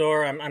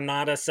Salvador. I'm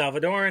not a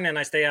Salvadoran and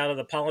I stay out of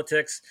the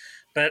politics.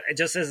 But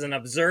just as an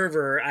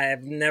observer, I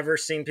have never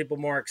seen people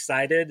more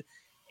excited.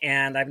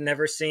 And I've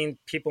never seen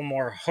people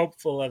more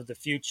hopeful of the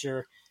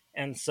future.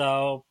 And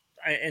so,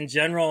 in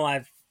general,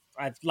 I've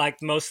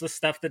liked most of the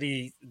stuff that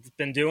he's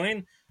been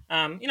doing.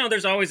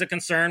 There's always a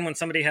concern when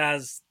somebody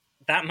has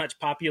that much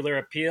popular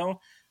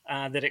appeal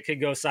that it could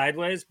go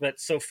sideways. But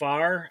so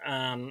far,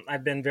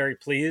 I've been very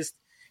pleased.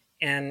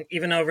 And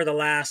even over the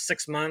last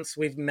 6 months,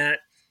 we've met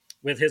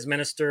with his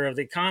Minister of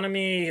the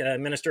Economy,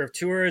 Minister of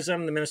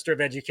Tourism, the Minister of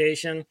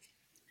Education.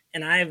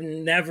 And I've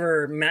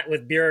never met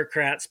with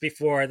bureaucrats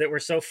before that were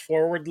so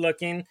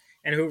forward-looking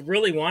and who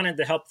really wanted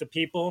to help the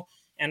people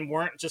and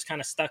weren't just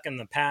kind of stuck in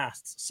the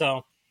past.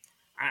 So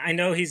I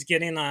know he's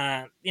getting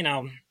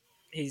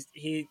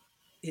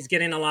he's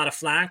getting a lot of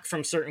flack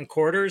from certain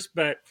quarters,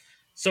 but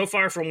so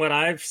far from what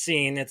I've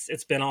seen,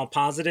 it's been all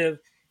positive,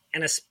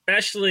 and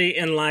especially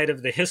in light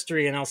of the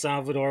history in El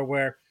Salvador,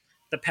 where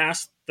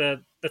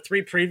the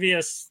three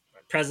previous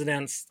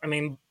presidents,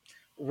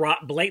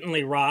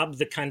 blatantly robbed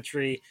the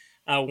country.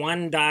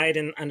 One died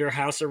under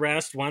house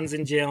arrest, one's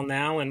in jail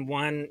now, and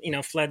one,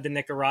 fled to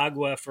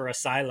Nicaragua for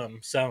asylum.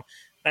 So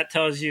that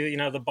tells you,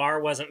 the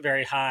bar wasn't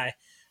very high,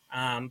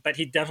 but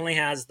he definitely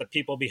has the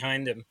people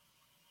behind him.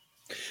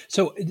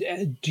 So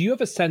do you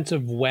have a sense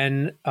of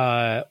when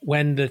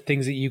the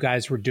things that you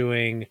guys were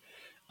doing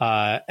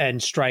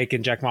and Strike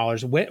and Jack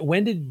Mallers,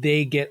 when did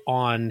they get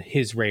on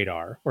his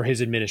radar or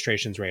his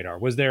administration's radar?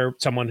 Was there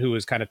someone who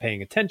was kind of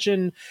paying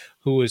attention,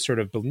 who was sort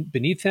of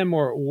beneath him,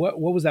 or what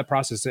was that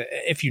process?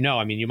 If you know,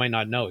 you might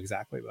not know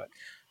exactly, but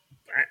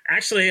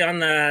actually on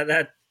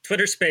that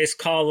Twitter space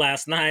call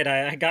last night,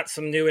 I got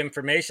some new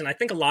information. I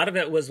think a lot of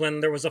it was when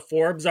there was a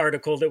Forbes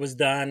article that was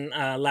done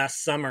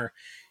last summer.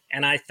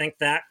 And I think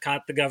that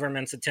caught the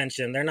government's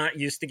attention. They're not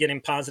used to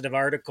getting positive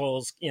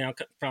articles,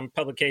 from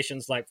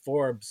publications like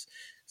Forbes.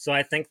 So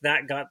I think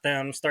that got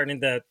them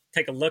starting to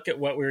take a look at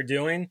what we were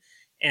doing.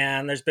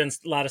 and there's been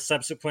a lot of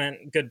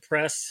subsequent good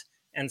press.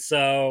 And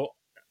so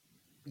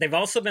they've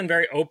also been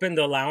very open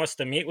to allow us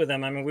to meet with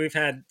them. I mean, we've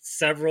had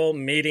several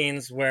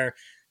meetings where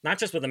not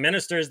just with the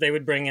ministers, they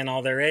would bring in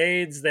all their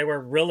aides. They were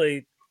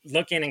really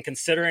looking and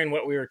considering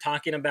what we were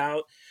talking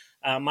about.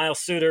 Miles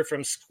Suter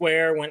from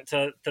Square went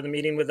to the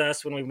meeting with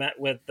us when we met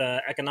with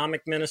the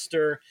economic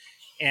minister.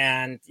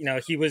 And,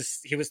 he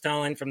was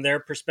telling from their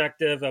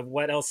perspective of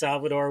what El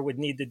Salvador would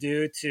need to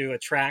do to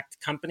attract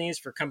companies,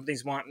 for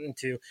companies wanting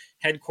to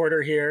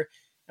headquarter here.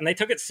 And they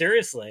took it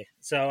seriously.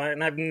 So,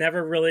 and I've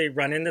never really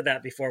run into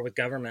that before with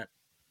government.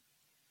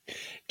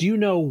 Do you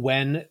know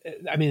when?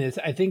 I mean,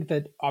 I think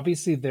that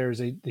obviously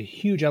there's a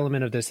huge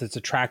element of this that's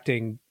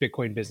attracting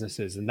Bitcoin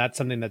businesses. And that's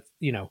something that,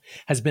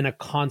 has been a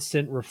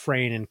constant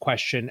refrain and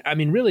question. I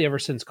mean, really ever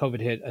since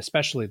COVID hit,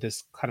 especially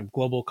this kind of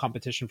global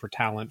competition for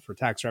talent, for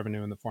tax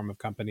revenue in the form of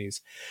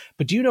companies.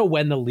 But do you know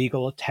when the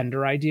legal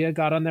tender idea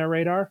got on their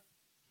radar?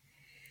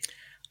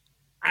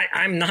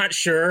 I'm not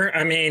sure.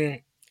 I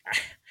mean,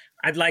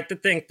 I'd like to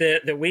think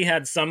that we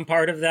had some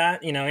part of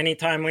that.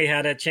 Anytime we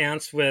had a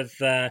chance with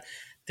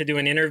to do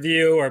an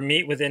interview or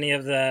meet with any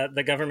of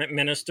the government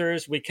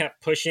ministers, we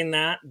kept pushing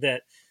that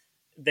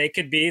they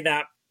could be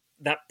that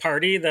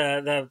party,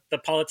 the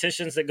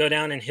politicians that go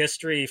down in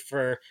history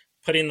for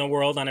putting the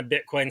world on a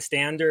Bitcoin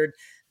standard.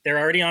 They're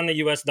already on the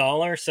US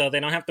dollar, so they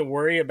don't have to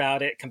worry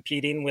about it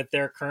competing with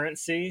their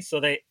currency. So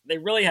they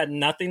really had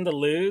nothing to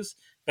lose,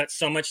 but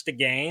so much to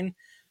gain.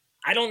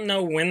 I don't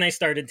know when they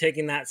started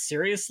taking that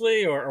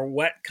seriously or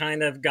what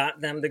kind of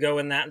got them to go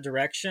in that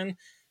direction.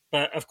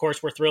 But of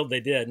course, we're thrilled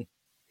they did.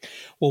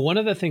 Well, one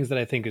of the things that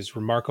I think is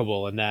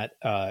remarkable and that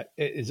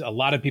is a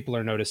lot of people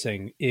are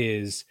noticing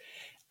is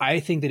I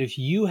think that if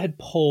you had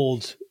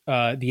polled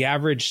the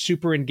average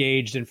super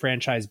engaged and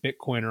franchised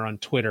Bitcoiner on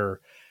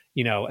Twitter,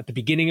 at the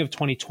beginning of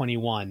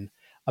 2021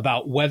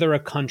 about whether a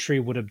country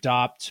would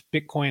adopt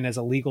Bitcoin as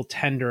a legal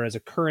tender, as a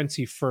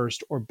currency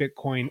first, or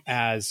Bitcoin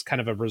as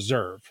kind of a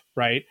reserve,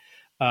 right?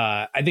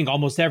 I think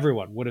almost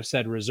everyone would have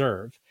said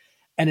reserve.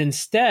 And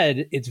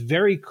instead, it's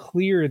very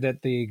clear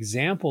that the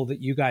example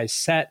that you guys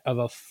set of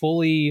a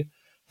fully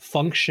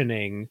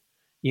functioning,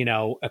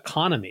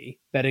 economy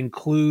that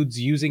includes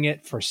using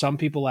it for some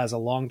people as a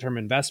long-term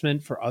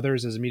investment, for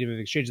others as a medium of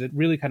exchange, that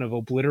really kind of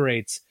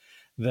obliterates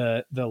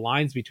the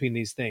lines between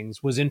these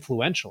things was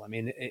influential. I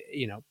mean,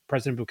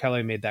 President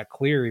Bukele made that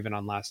clear even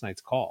on last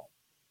night's call.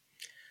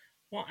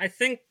 Well, I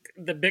think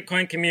the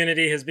Bitcoin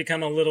community has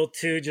become a little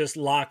too just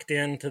locked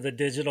into the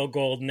digital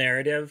gold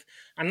narrative.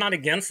 I'm not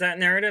against that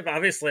narrative.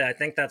 Obviously, I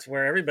think that's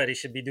where everybody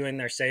should be doing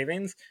their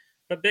savings.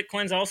 But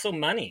Bitcoin's also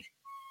money.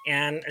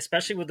 And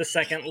especially with the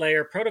second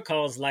layer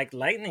protocols like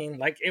Lightning,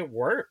 it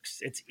works.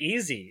 It's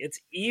easy. It's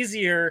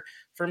easier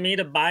for me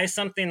to buy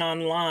something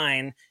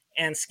online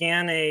and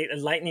scan a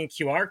Lightning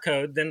QR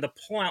code than to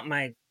pull out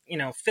my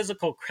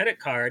physical credit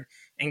card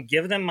and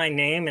give them my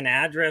name and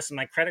address and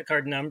my credit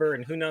card number,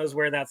 and who knows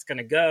where that's going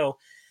to go.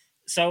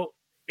 So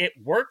it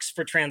works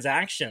for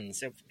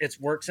transactions. It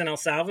works in El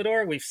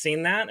Salvador. We've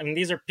seen that. I mean,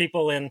 these are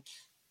people in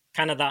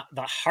kind of the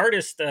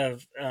hardest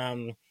of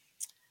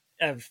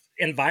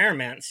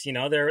environments.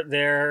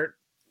 They're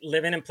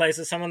living in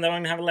places, some of them don't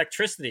even have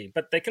electricity,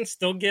 but they can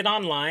still get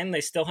online.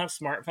 They still have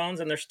smartphones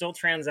and they're still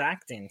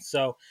transacting.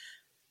 So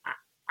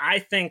I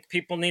think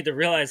people need to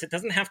realize it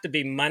doesn't have to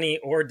be money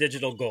or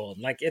digital gold.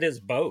 It is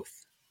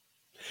both.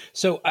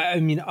 So, I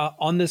mean,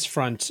 on this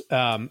front,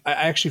 I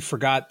actually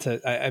forgot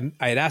to,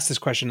 I had asked this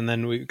question and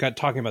then we got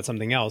talking about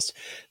something else.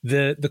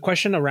 The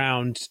question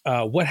around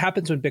what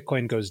happens when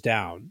Bitcoin goes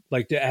down?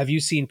 Have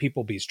you seen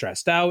people be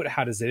stressed out?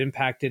 How does it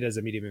impact it as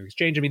a medium of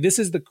exchange? I mean, this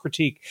is the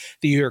critique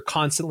that you hear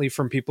constantly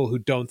from people who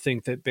don't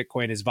think that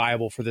Bitcoin is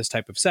viable for this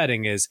type of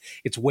setting, is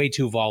it's way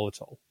too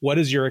volatile. What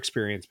has your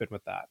experience been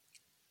with that?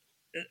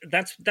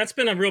 That's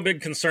been a real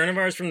big concern of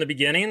ours from the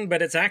beginning,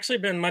 but it's actually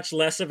been much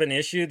less of an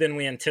issue than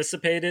we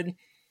anticipated.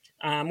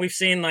 We've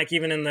seen,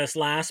 even in this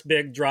last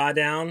big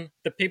drawdown,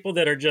 the people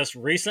that are just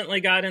recently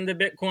got into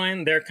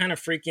Bitcoin, they're kind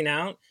of freaking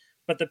out.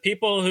 But the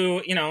people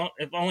who,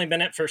 have only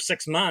been in it for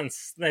 6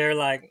 months, they're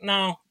like,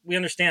 no, we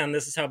understand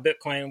this is how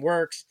Bitcoin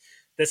works.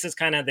 This is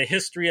kind of the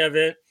history of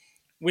it.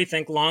 We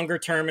think longer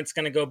term, it's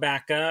going to go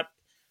back up.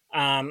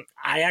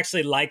 I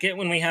actually like it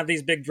when we have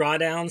these big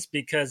drawdowns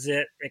because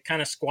it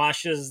kind of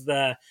squashes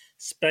the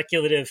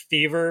speculative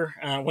fever.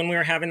 When we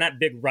were having that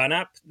big run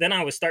up, then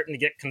I was starting to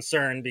get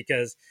concerned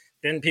because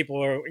then people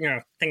were,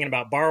 thinking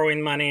about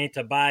borrowing money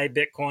to buy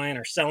Bitcoin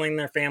or selling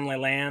their family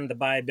land to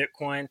buy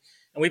Bitcoin.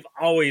 And we've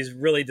always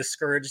really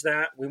discouraged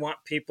that. We want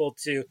people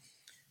to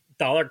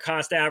dollar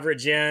cost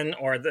average in,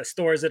 or the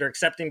stores that are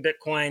accepting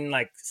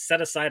Bitcoin,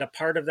 set aside a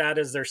part of that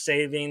as their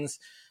savings.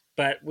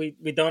 But we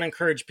don't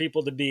encourage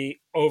people to be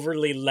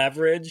overly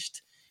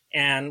leveraged.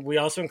 And we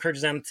also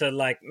encourage them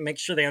to make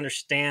sure they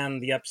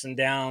understand the ups and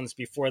downs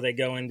before they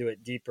go into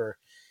it deeper.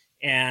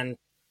 And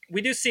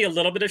we do see a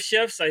little bit of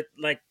shifts.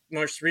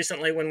 Most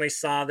recently when we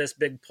saw this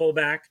big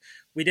pullback,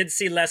 we did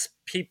see less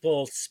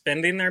people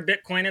spending their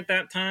Bitcoin at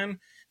that time.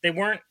 They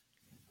weren't,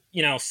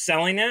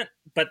 selling it,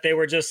 but they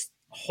were just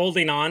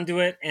holding on to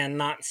it and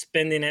not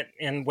spending it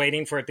and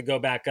waiting for it to go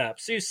back up.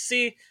 So you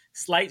see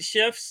slight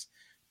shifts,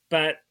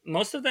 but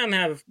most of them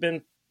have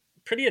been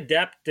pretty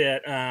adept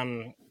at, at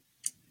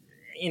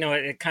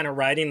kind of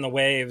riding the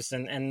waves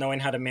and knowing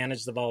how to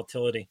manage the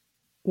volatility.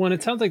 Well,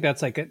 it sounds like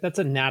that's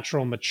a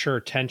natural,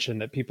 mature tension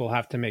that people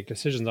have to make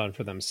decisions on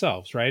for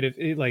themselves, right?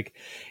 It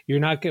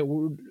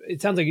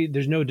sounds like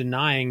there's no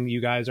denying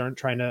you guys aren't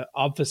trying to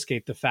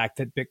obfuscate the fact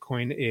that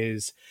Bitcoin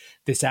is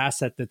this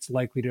asset that's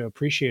likely to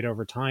appreciate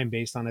over time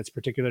based on its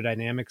particular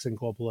dynamics and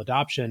global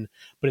adoption.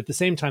 But at the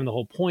same time, the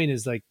whole point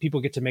is like people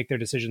get to make their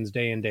decisions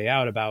day in, day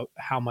out about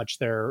how much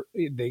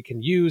they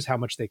can use, how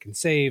much they can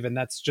save, and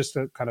that's just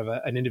a kind of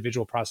an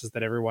individual process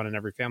that everyone in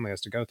every family has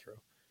to go through.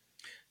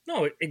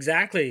 No,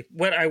 exactly.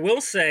 What I will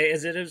say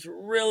is it has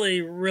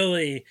really,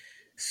 really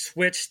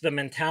switched the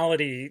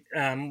mentality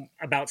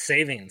about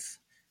savings.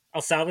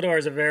 El Salvador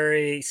is a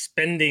very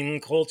spending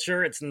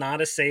culture. It's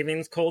not a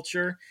savings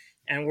culture.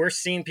 And we're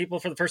seeing people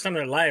for the first time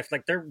in their life,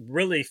 like they're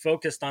really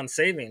focused on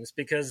savings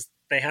because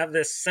they have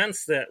this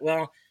sense that,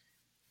 well,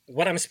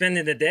 what I'm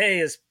spending today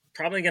is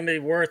probably going to be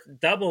worth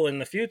double in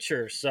the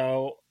future.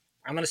 So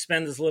I'm going to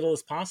spend as little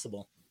as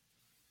possible.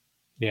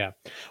 Yeah.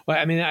 Well,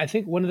 I mean, I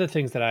think one of the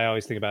things that I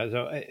always think about,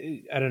 so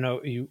I don't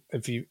know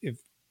if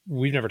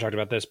we've never talked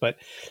about this, but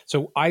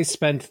so I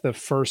spent the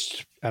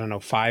first,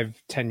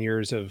 5-10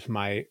 years of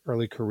my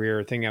early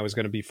career thinking I was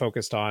going to be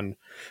focused on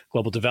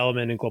global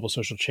development and global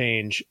social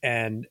change.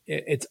 And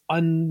it's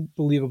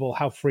unbelievable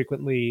how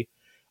frequently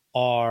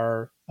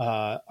our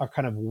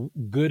kind of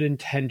good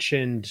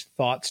intentioned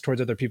thoughts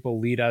towards other people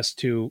lead us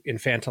to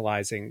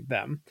infantilizing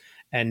them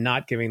and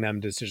not giving them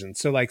decisions.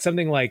 So like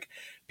something like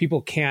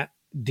people can't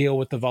deal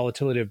with the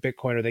volatility of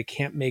Bitcoin, or they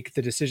can't make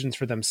the decisions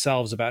for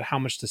themselves about how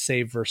much to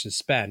save versus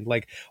spend.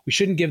 Like we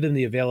shouldn't give them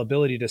the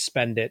availability to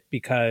spend it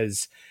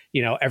because,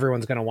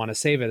 everyone's going to want to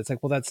save it. It's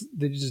like, well,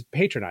 they're just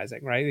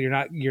patronizing, right?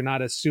 You're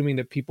not assuming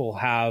that people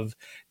have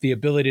the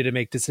ability to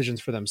make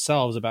decisions for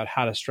themselves about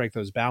how to strike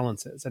those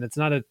balances. And it's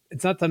not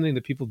something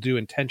that people do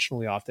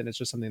intentionally often. It's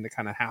just something that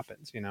kind of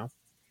happens,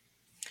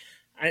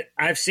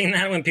 I've seen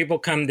that when people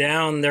come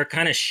down, they're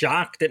kind of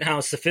shocked at how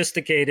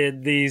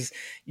sophisticated these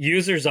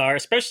users are,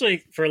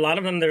 especially for a lot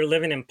of them, they're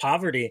living in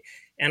poverty.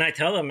 And I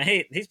tell them,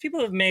 hey, these people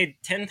have made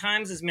 10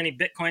 times as many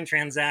Bitcoin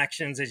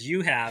transactions as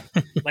you have,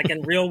 like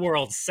in real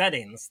world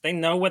settings. They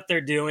know what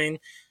they're doing.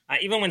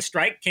 Even when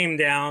Strike came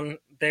down,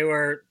 they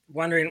were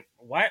wondering,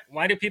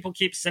 why do people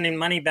keep sending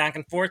money back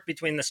and forth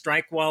between the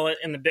Strike wallet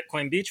and the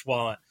Bitcoin Beach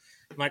wallet?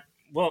 I'm like,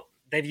 well,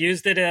 they've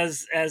used it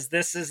as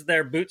this is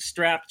their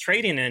bootstrap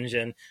trading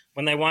engine.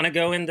 When they want to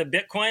go into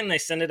Bitcoin, they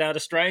send it out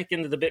of Strike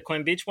into the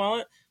Bitcoin Beach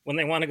wallet. When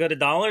they want to go to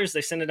dollars,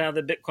 they send it out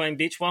of the Bitcoin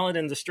Beach wallet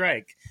into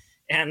Strike.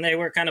 And they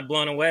were kind of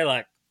blown away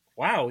like,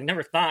 wow, we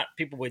never thought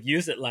people would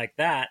use it like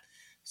that.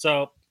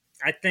 So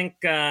I think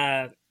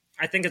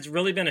it's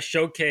really been a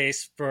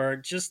showcase for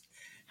just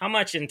how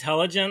much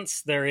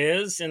intelligence there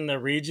is in the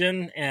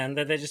region and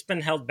that they've just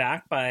been held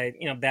back by,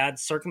 bad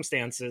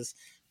circumstances,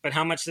 but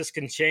how much this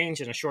can change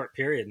in a short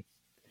period.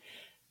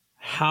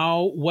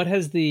 What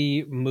has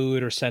the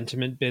mood or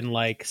sentiment been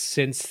like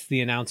since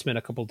the announcement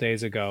a couple of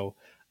days ago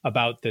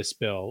about this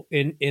bill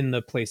in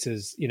the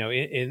places,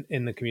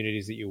 in the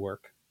communities that you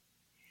work?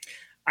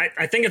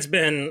 I think it's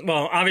been,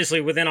 well, obviously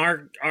within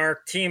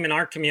our team and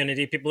our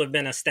community, people have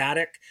been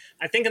ecstatic.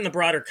 I think in the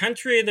broader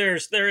country, there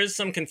is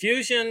some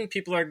confusion.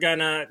 People are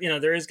gonna,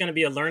 there is gonna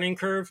be a learning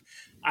curve.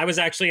 I was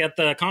actually at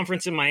the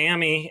conference in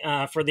Miami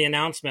for the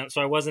announcement,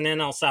 so I wasn't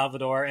in El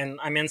Salvador, and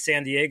I'm in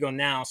San Diego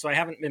now, so I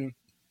haven't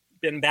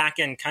been back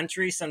in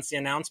country since the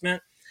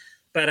announcement.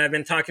 But I've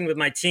been talking with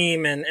my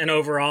team, and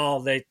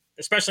overall, they,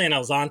 especially in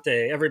El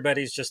Zante,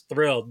 everybody's just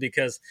thrilled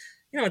because,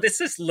 it's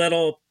this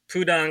little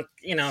podunk,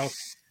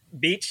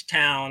 beach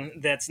town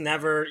that's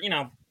never,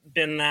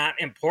 been that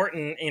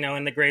important,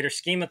 in the greater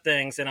scheme of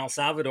things in El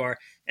Salvador.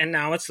 And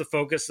now it's the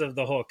focus of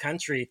the whole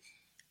country.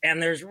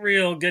 And there's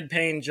real good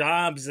paying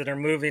jobs that are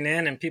moving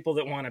in and people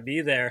that want to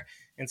be there.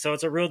 And so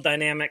it's a real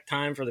dynamic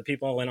time for the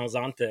people in El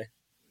Zante.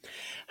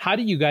 How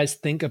do you guys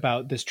think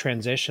about this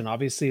transition?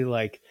 Obviously,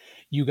 like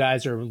you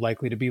guys are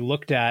likely to be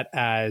looked at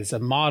as a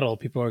model.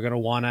 People are going to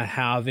want to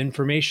have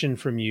information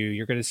from you.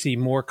 You're going to see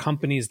more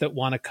companies that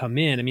want to come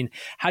in. I mean,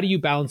 how do you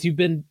balance? You've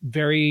been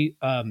very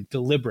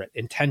deliberate,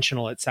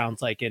 intentional, it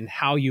sounds like, in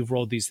how you've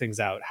rolled these things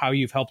out, how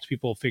you've helped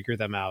people figure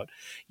them out,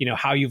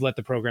 how you've let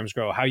the programs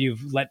grow, how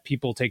you've let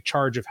people take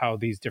charge of how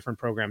these different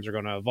programs are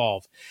going to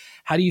evolve.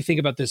 How do you think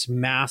about this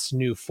mass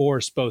new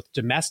force, both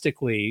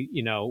domestically,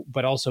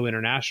 but also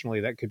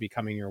internationally that could be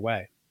coming your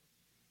way?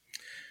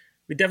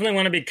 We definitely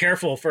want to be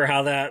careful for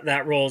how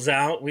that rolls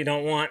out. We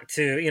don't want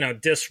to,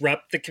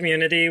 disrupt the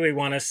community. We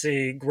want to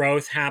see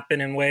growth happen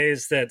in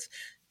ways that's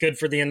good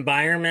for the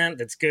environment,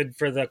 that's good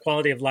for the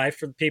quality of life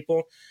for the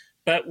people.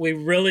 But we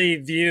really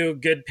view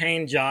good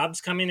paying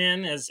jobs coming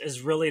in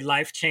as really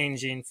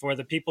life-changing for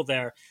the people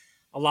there.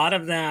 A lot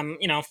of them,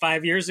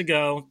 5 years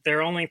ago,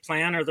 their only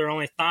plan or their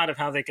only thought of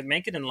how they could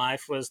make it in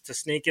life was to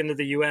sneak into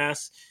the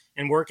U.S.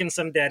 and work in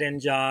some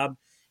dead-end job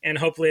and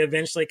hopefully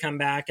eventually come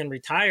back and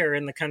retire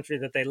in the country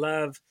that they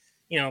love,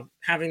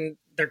 having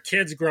their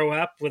kids grow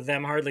up with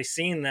them, hardly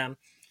seeing them.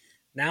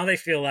 Now they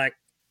feel like,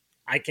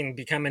 I can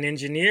become an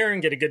engineer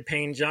and get a good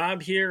paying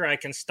job here. I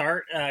can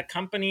start a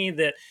company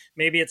that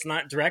maybe it's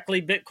not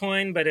directly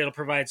Bitcoin, but it'll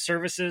provide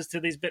services to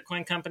these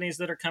Bitcoin companies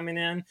that are coming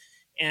in.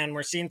 And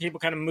we're seeing people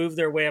kind of move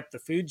their way up the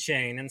food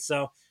chain. And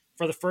so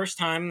for the first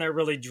time, they're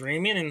really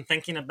dreaming and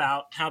thinking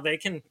about how they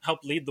can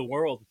help lead the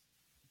world.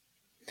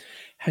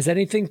 Has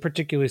anything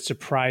particularly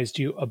surprised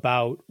you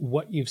about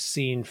what you've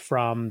seen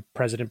from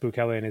President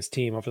Bukele and his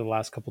team over the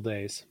last couple of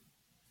days?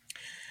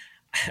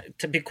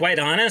 To be quite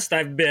honest,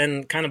 I've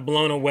been kind of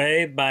blown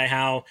away by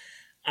how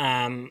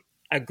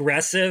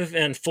aggressive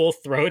and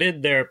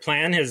full-throated their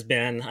plan has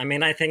been. I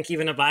mean, I think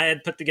even if I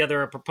had put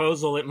together a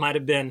proposal, it might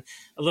have been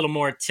a little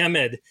more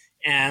timid.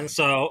 And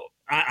so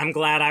I'm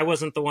glad I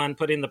wasn't the one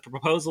putting the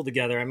proposal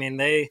together. I mean,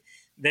 they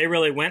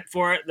really went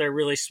for it. They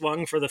really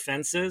swung for the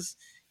fences.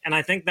 And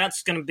I think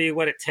that's going to be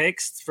what it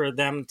takes for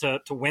them to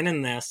win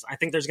in this. I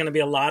think there's going to be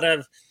a lot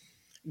of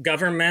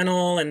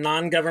governmental and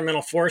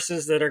non-governmental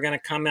forces that are going to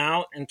come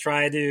out and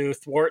try to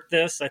thwart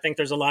this. I think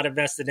there's a lot of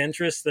vested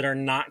interests that are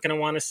not going to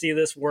want to see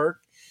this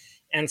work.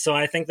 And so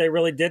I think they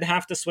really did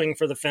have to swing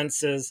for the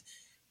fences.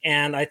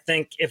 And I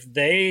think if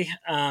they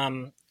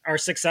are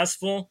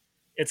successful,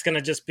 it's going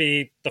to just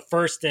be the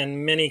first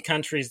in many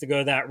countries to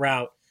go that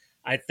route.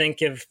 I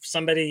think if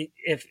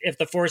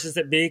the forces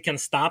that be can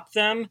stop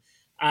them,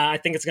 I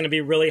think it's going to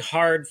be really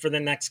hard for the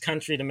next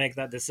country to make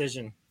that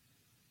decision.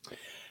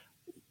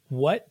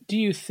 What do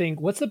you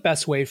think, what's the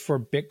best way for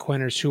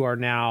Bitcoiners who are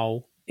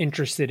now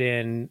invested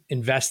in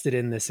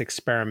this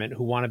experiment,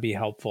 who want to be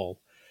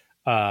helpful?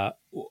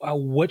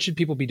 What should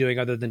people be doing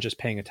other than just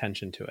paying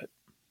attention to it?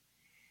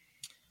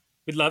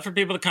 We'd love for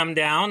people to come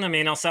down. I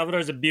mean, El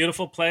Salvador is a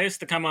beautiful place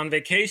to come on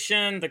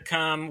vacation, to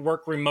come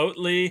work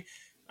remotely,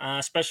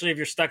 especially if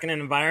you're stuck in an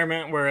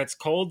environment where it's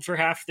cold for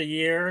half the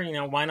year.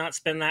 Why not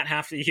spend that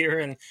half the year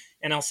in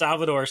El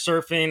Salvador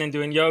surfing and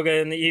doing yoga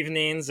in the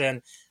evenings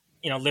and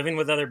living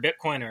with other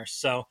Bitcoiners.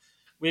 So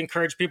we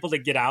encourage people to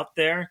get out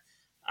there,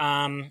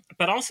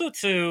 but also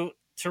to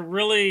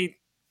really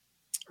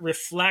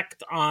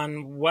reflect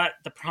on what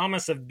the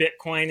promise of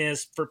Bitcoin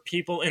is for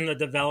people in the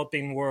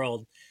developing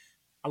world.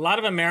 A lot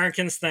of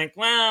Americans think,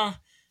 well,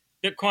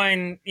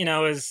 Bitcoin,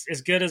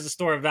 is good as a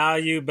store of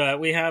value, but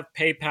we have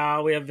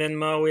PayPal, we have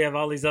Venmo, we have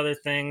all these other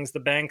things. The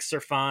banks are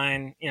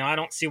fine. I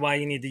don't see why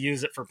you need to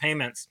use it for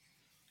payments.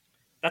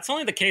 That's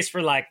only the case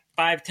for like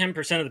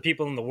 5-10% of the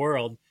people in the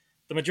world.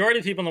 The majority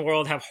of people in the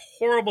world have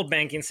horrible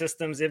banking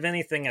systems, if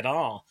anything at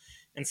all.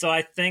 And so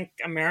I think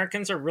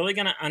Americans are really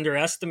going to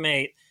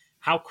underestimate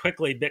how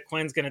quickly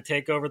Bitcoin's going to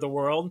take over the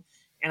world.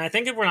 And I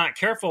think if we're not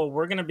careful,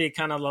 we're going to be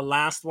kind of the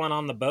last one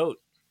on the boat.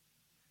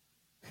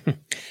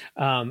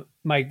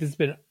 Mike, this has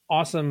been an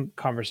awesome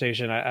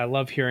conversation. I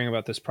love hearing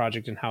about this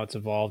project and how it's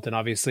evolved. And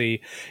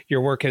obviously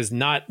your work has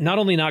not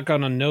only not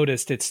gone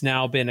unnoticed, it's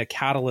now been a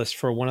catalyst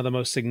for one of the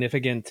most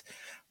significant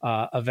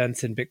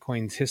events in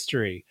Bitcoin's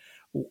history.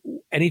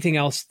 Anything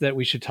else that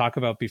we should talk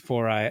about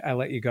before I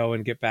let you go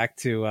and get back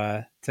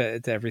to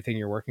everything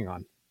you're working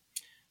on?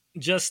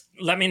 Just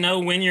let me know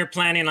when you're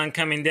planning on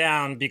coming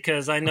down,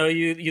 because I know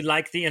you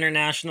like the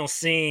international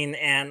scene,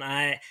 and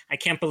I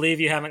can't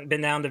believe you haven't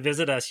been down to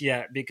visit us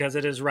yet, because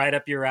it is right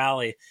up your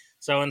alley.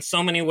 So in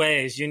so many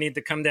ways, you need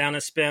to come down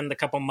and spend a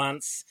couple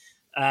months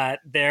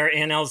there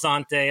in El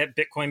Zonte at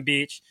Bitcoin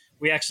Beach.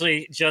 We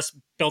actually just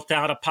built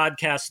out a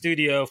podcast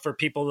studio for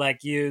people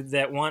like you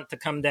that want to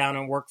come down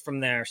and work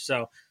from there.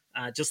 So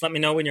just let me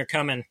know when you're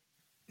coming.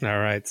 All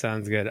right.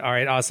 Sounds good. All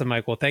right. Awesome,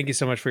 Mike. Well, thank you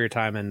so much for your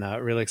time, and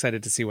really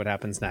excited to see what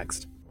happens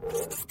next.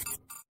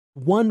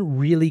 One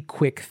really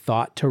quick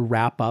thought to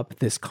wrap up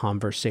this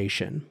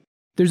conversation.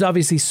 There's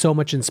obviously so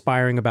much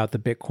inspiring about the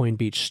Bitcoin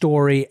Beach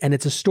story, and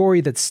it's a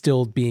story that's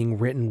still being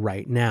written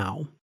right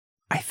now.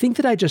 I think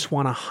that I just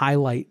want to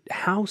highlight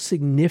how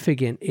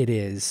significant it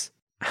is,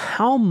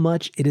 how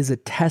much it is a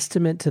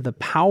testament to the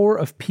power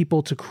of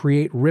people to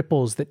create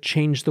ripples that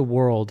change the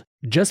world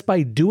just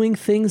by doing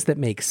things that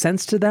make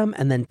sense to them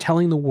and then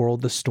telling the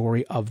world the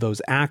story of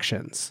those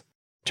actions.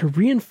 To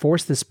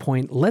reinforce this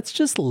point, let's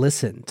just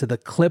listen to the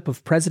clip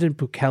of President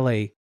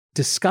Bukele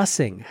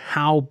discussing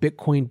how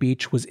Bitcoin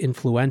Beach was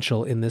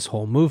influential in this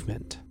whole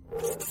movement.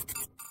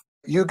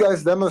 You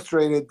guys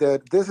demonstrated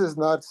that this is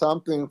not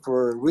something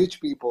for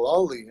rich people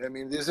only. I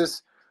mean, this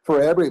is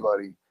for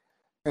everybody.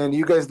 And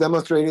you guys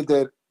demonstrated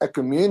that a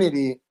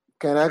community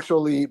can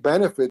actually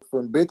benefit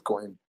from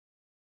Bitcoin.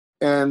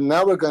 And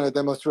now we're going to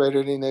demonstrate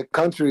it in a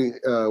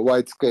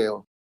country-wide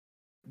scale.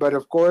 But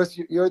of course,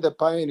 you're the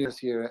pioneers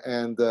here,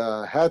 and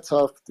hats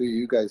off to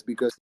you guys,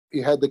 because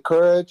you had the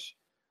courage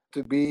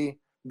to be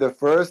the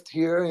first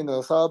here in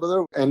El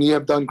Salvador, and you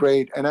have done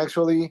great. And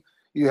actually,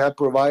 you have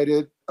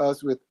provided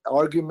us with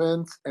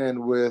arguments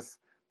and with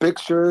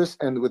pictures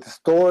and with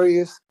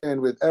stories and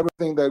with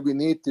everything that we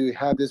need to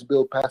have this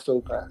bill pass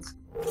so fast.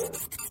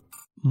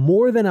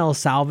 More than El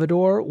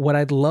Salvador, what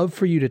I'd love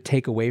for you to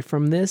take away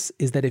from this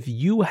is that if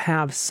you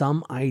have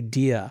some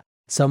idea,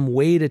 some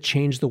way to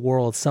change the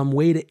world, some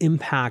way to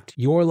impact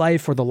your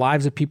life or the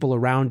lives of people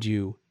around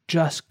you,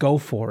 just go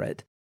for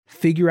it.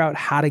 Figure out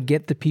how to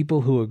get the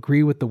people who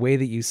agree with the way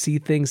that you see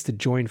things to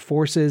join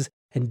forces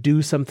and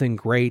do something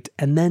great,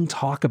 and then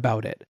talk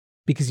about it,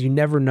 because you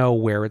never know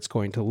where it's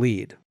going to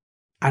lead.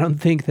 I don't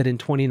think that in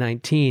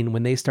 2019,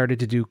 when they started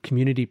to do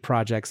community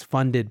projects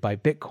funded by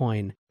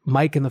Bitcoin,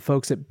 Mike and the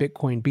folks at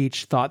Bitcoin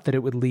Beach thought that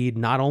it would lead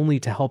not only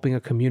to helping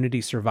a community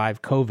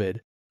survive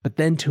COVID, but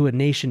then to a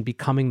nation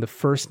becoming the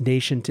first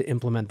nation to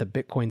implement the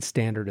Bitcoin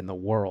standard in the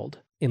world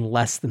in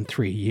less than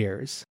 3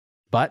 years.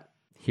 But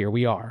here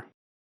we are.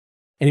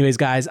 Anyways,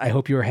 guys, I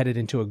hope you are headed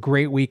into a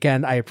great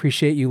weekend. I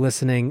appreciate you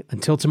listening.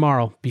 Until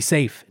tomorrow, be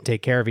safe and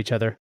take care of each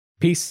other.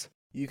 Peace.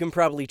 You can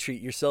probably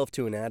treat yourself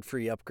to an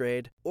ad-free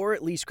upgrade, or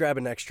at least grab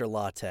an extra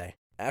latte.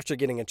 After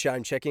getting a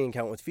Chime checking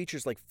account with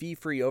features like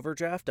fee-free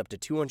overdraft up to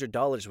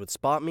 $200 with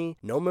SpotMe,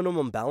 no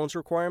minimum balance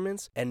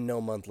requirements, and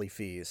no monthly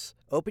fees.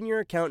 Open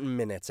your account in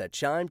minutes at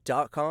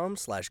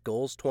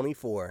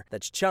chime.com/goals24.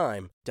 That's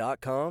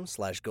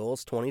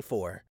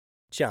chime.com/goals24.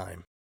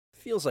 Chime.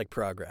 Feels like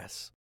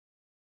progress.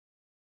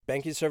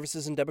 Banking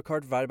services and debit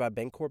card provided by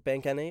Bancorp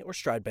Bank N.A. or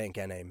Stride Bank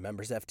N.A.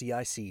 Members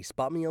FDIC.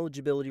 SpotMe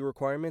eligibility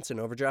requirements and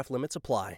overdraft limits apply.